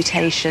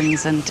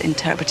permutations and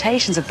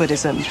interpretations of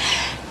Buddhism,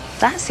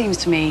 that seems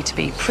to me to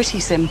be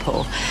pretty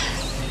simple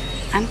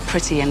and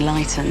pretty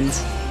enlightened.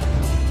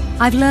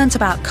 I've learnt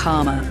about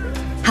karma,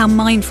 how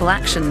mindful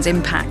actions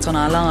impact on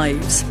our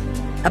lives,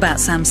 about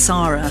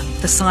samsara,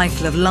 the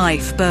cycle of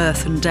life,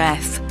 birth and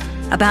death,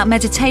 about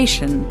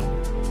meditation,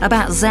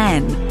 about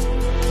Zen,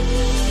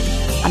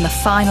 and the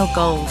final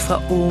goal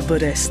for all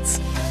Buddhists,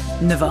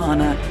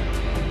 nirvana.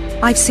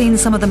 I've seen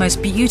some of the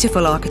most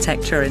beautiful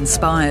architecture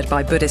inspired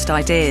by Buddhist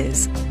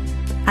ideas,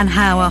 and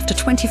how after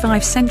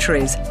 25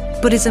 centuries,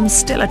 Buddhism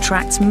still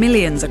attracts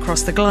millions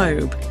across the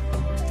globe.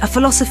 A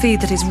philosophy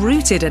that is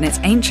rooted in its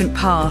ancient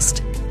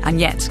past and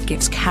yet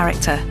gives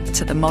character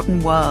to the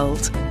modern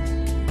world.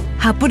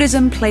 How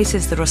Buddhism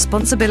places the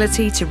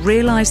responsibility to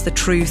realise the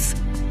truth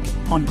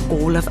on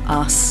all of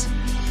us.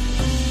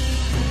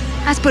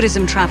 As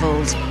Buddhism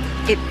travelled,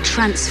 it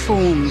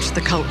transformed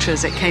the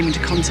cultures it came into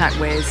contact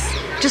with,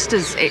 just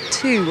as it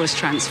too was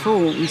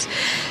transformed.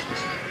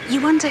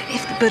 You wonder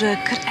if the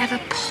Buddha could ever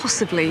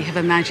possibly have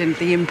imagined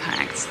the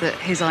impact that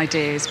his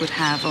ideas would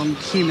have on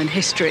human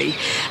history,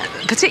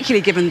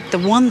 particularly given the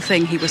one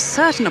thing he was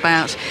certain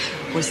about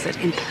was that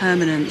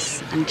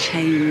impermanence and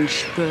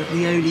change were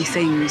the only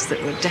things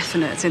that were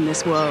definite in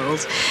this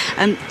world.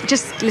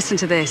 Just listen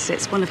to this,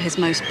 it's one of his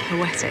most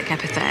poetic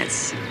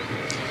epithets.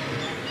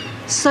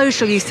 So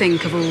shall you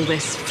think of all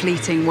this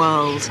fleeting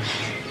world,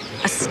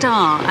 a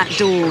star at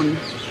dawn,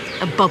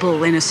 a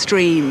bubble in a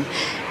stream,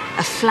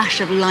 a flash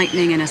of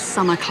lightning in a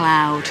summer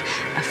cloud,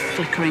 a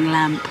flickering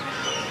lamp,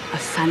 a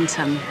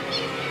phantom,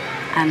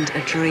 and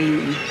a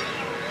dream.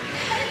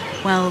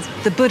 Well,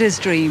 the Buddha's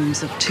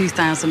dreams of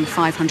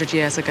 2,500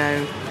 years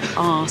ago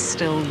are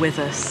still with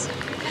us.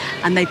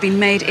 And they've been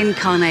made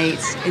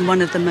incarnate in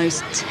one of the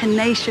most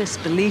tenacious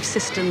belief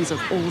systems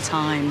of all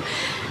time,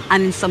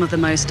 and in some of the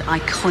most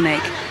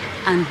iconic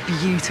and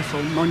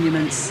beautiful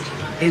monuments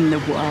in the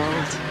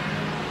world.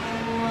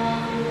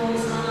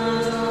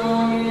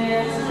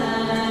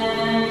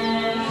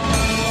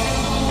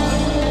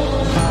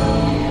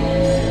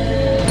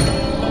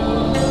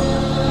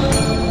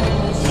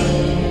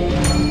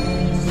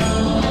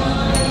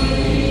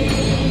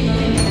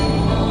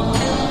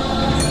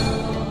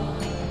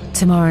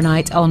 Tomorrow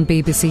night on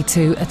BBC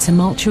Two, a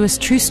tumultuous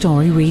true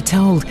story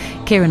retold.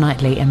 Keira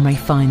Knightley and Ray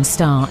Fiennes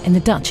star in The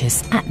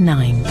Duchess at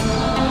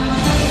 9.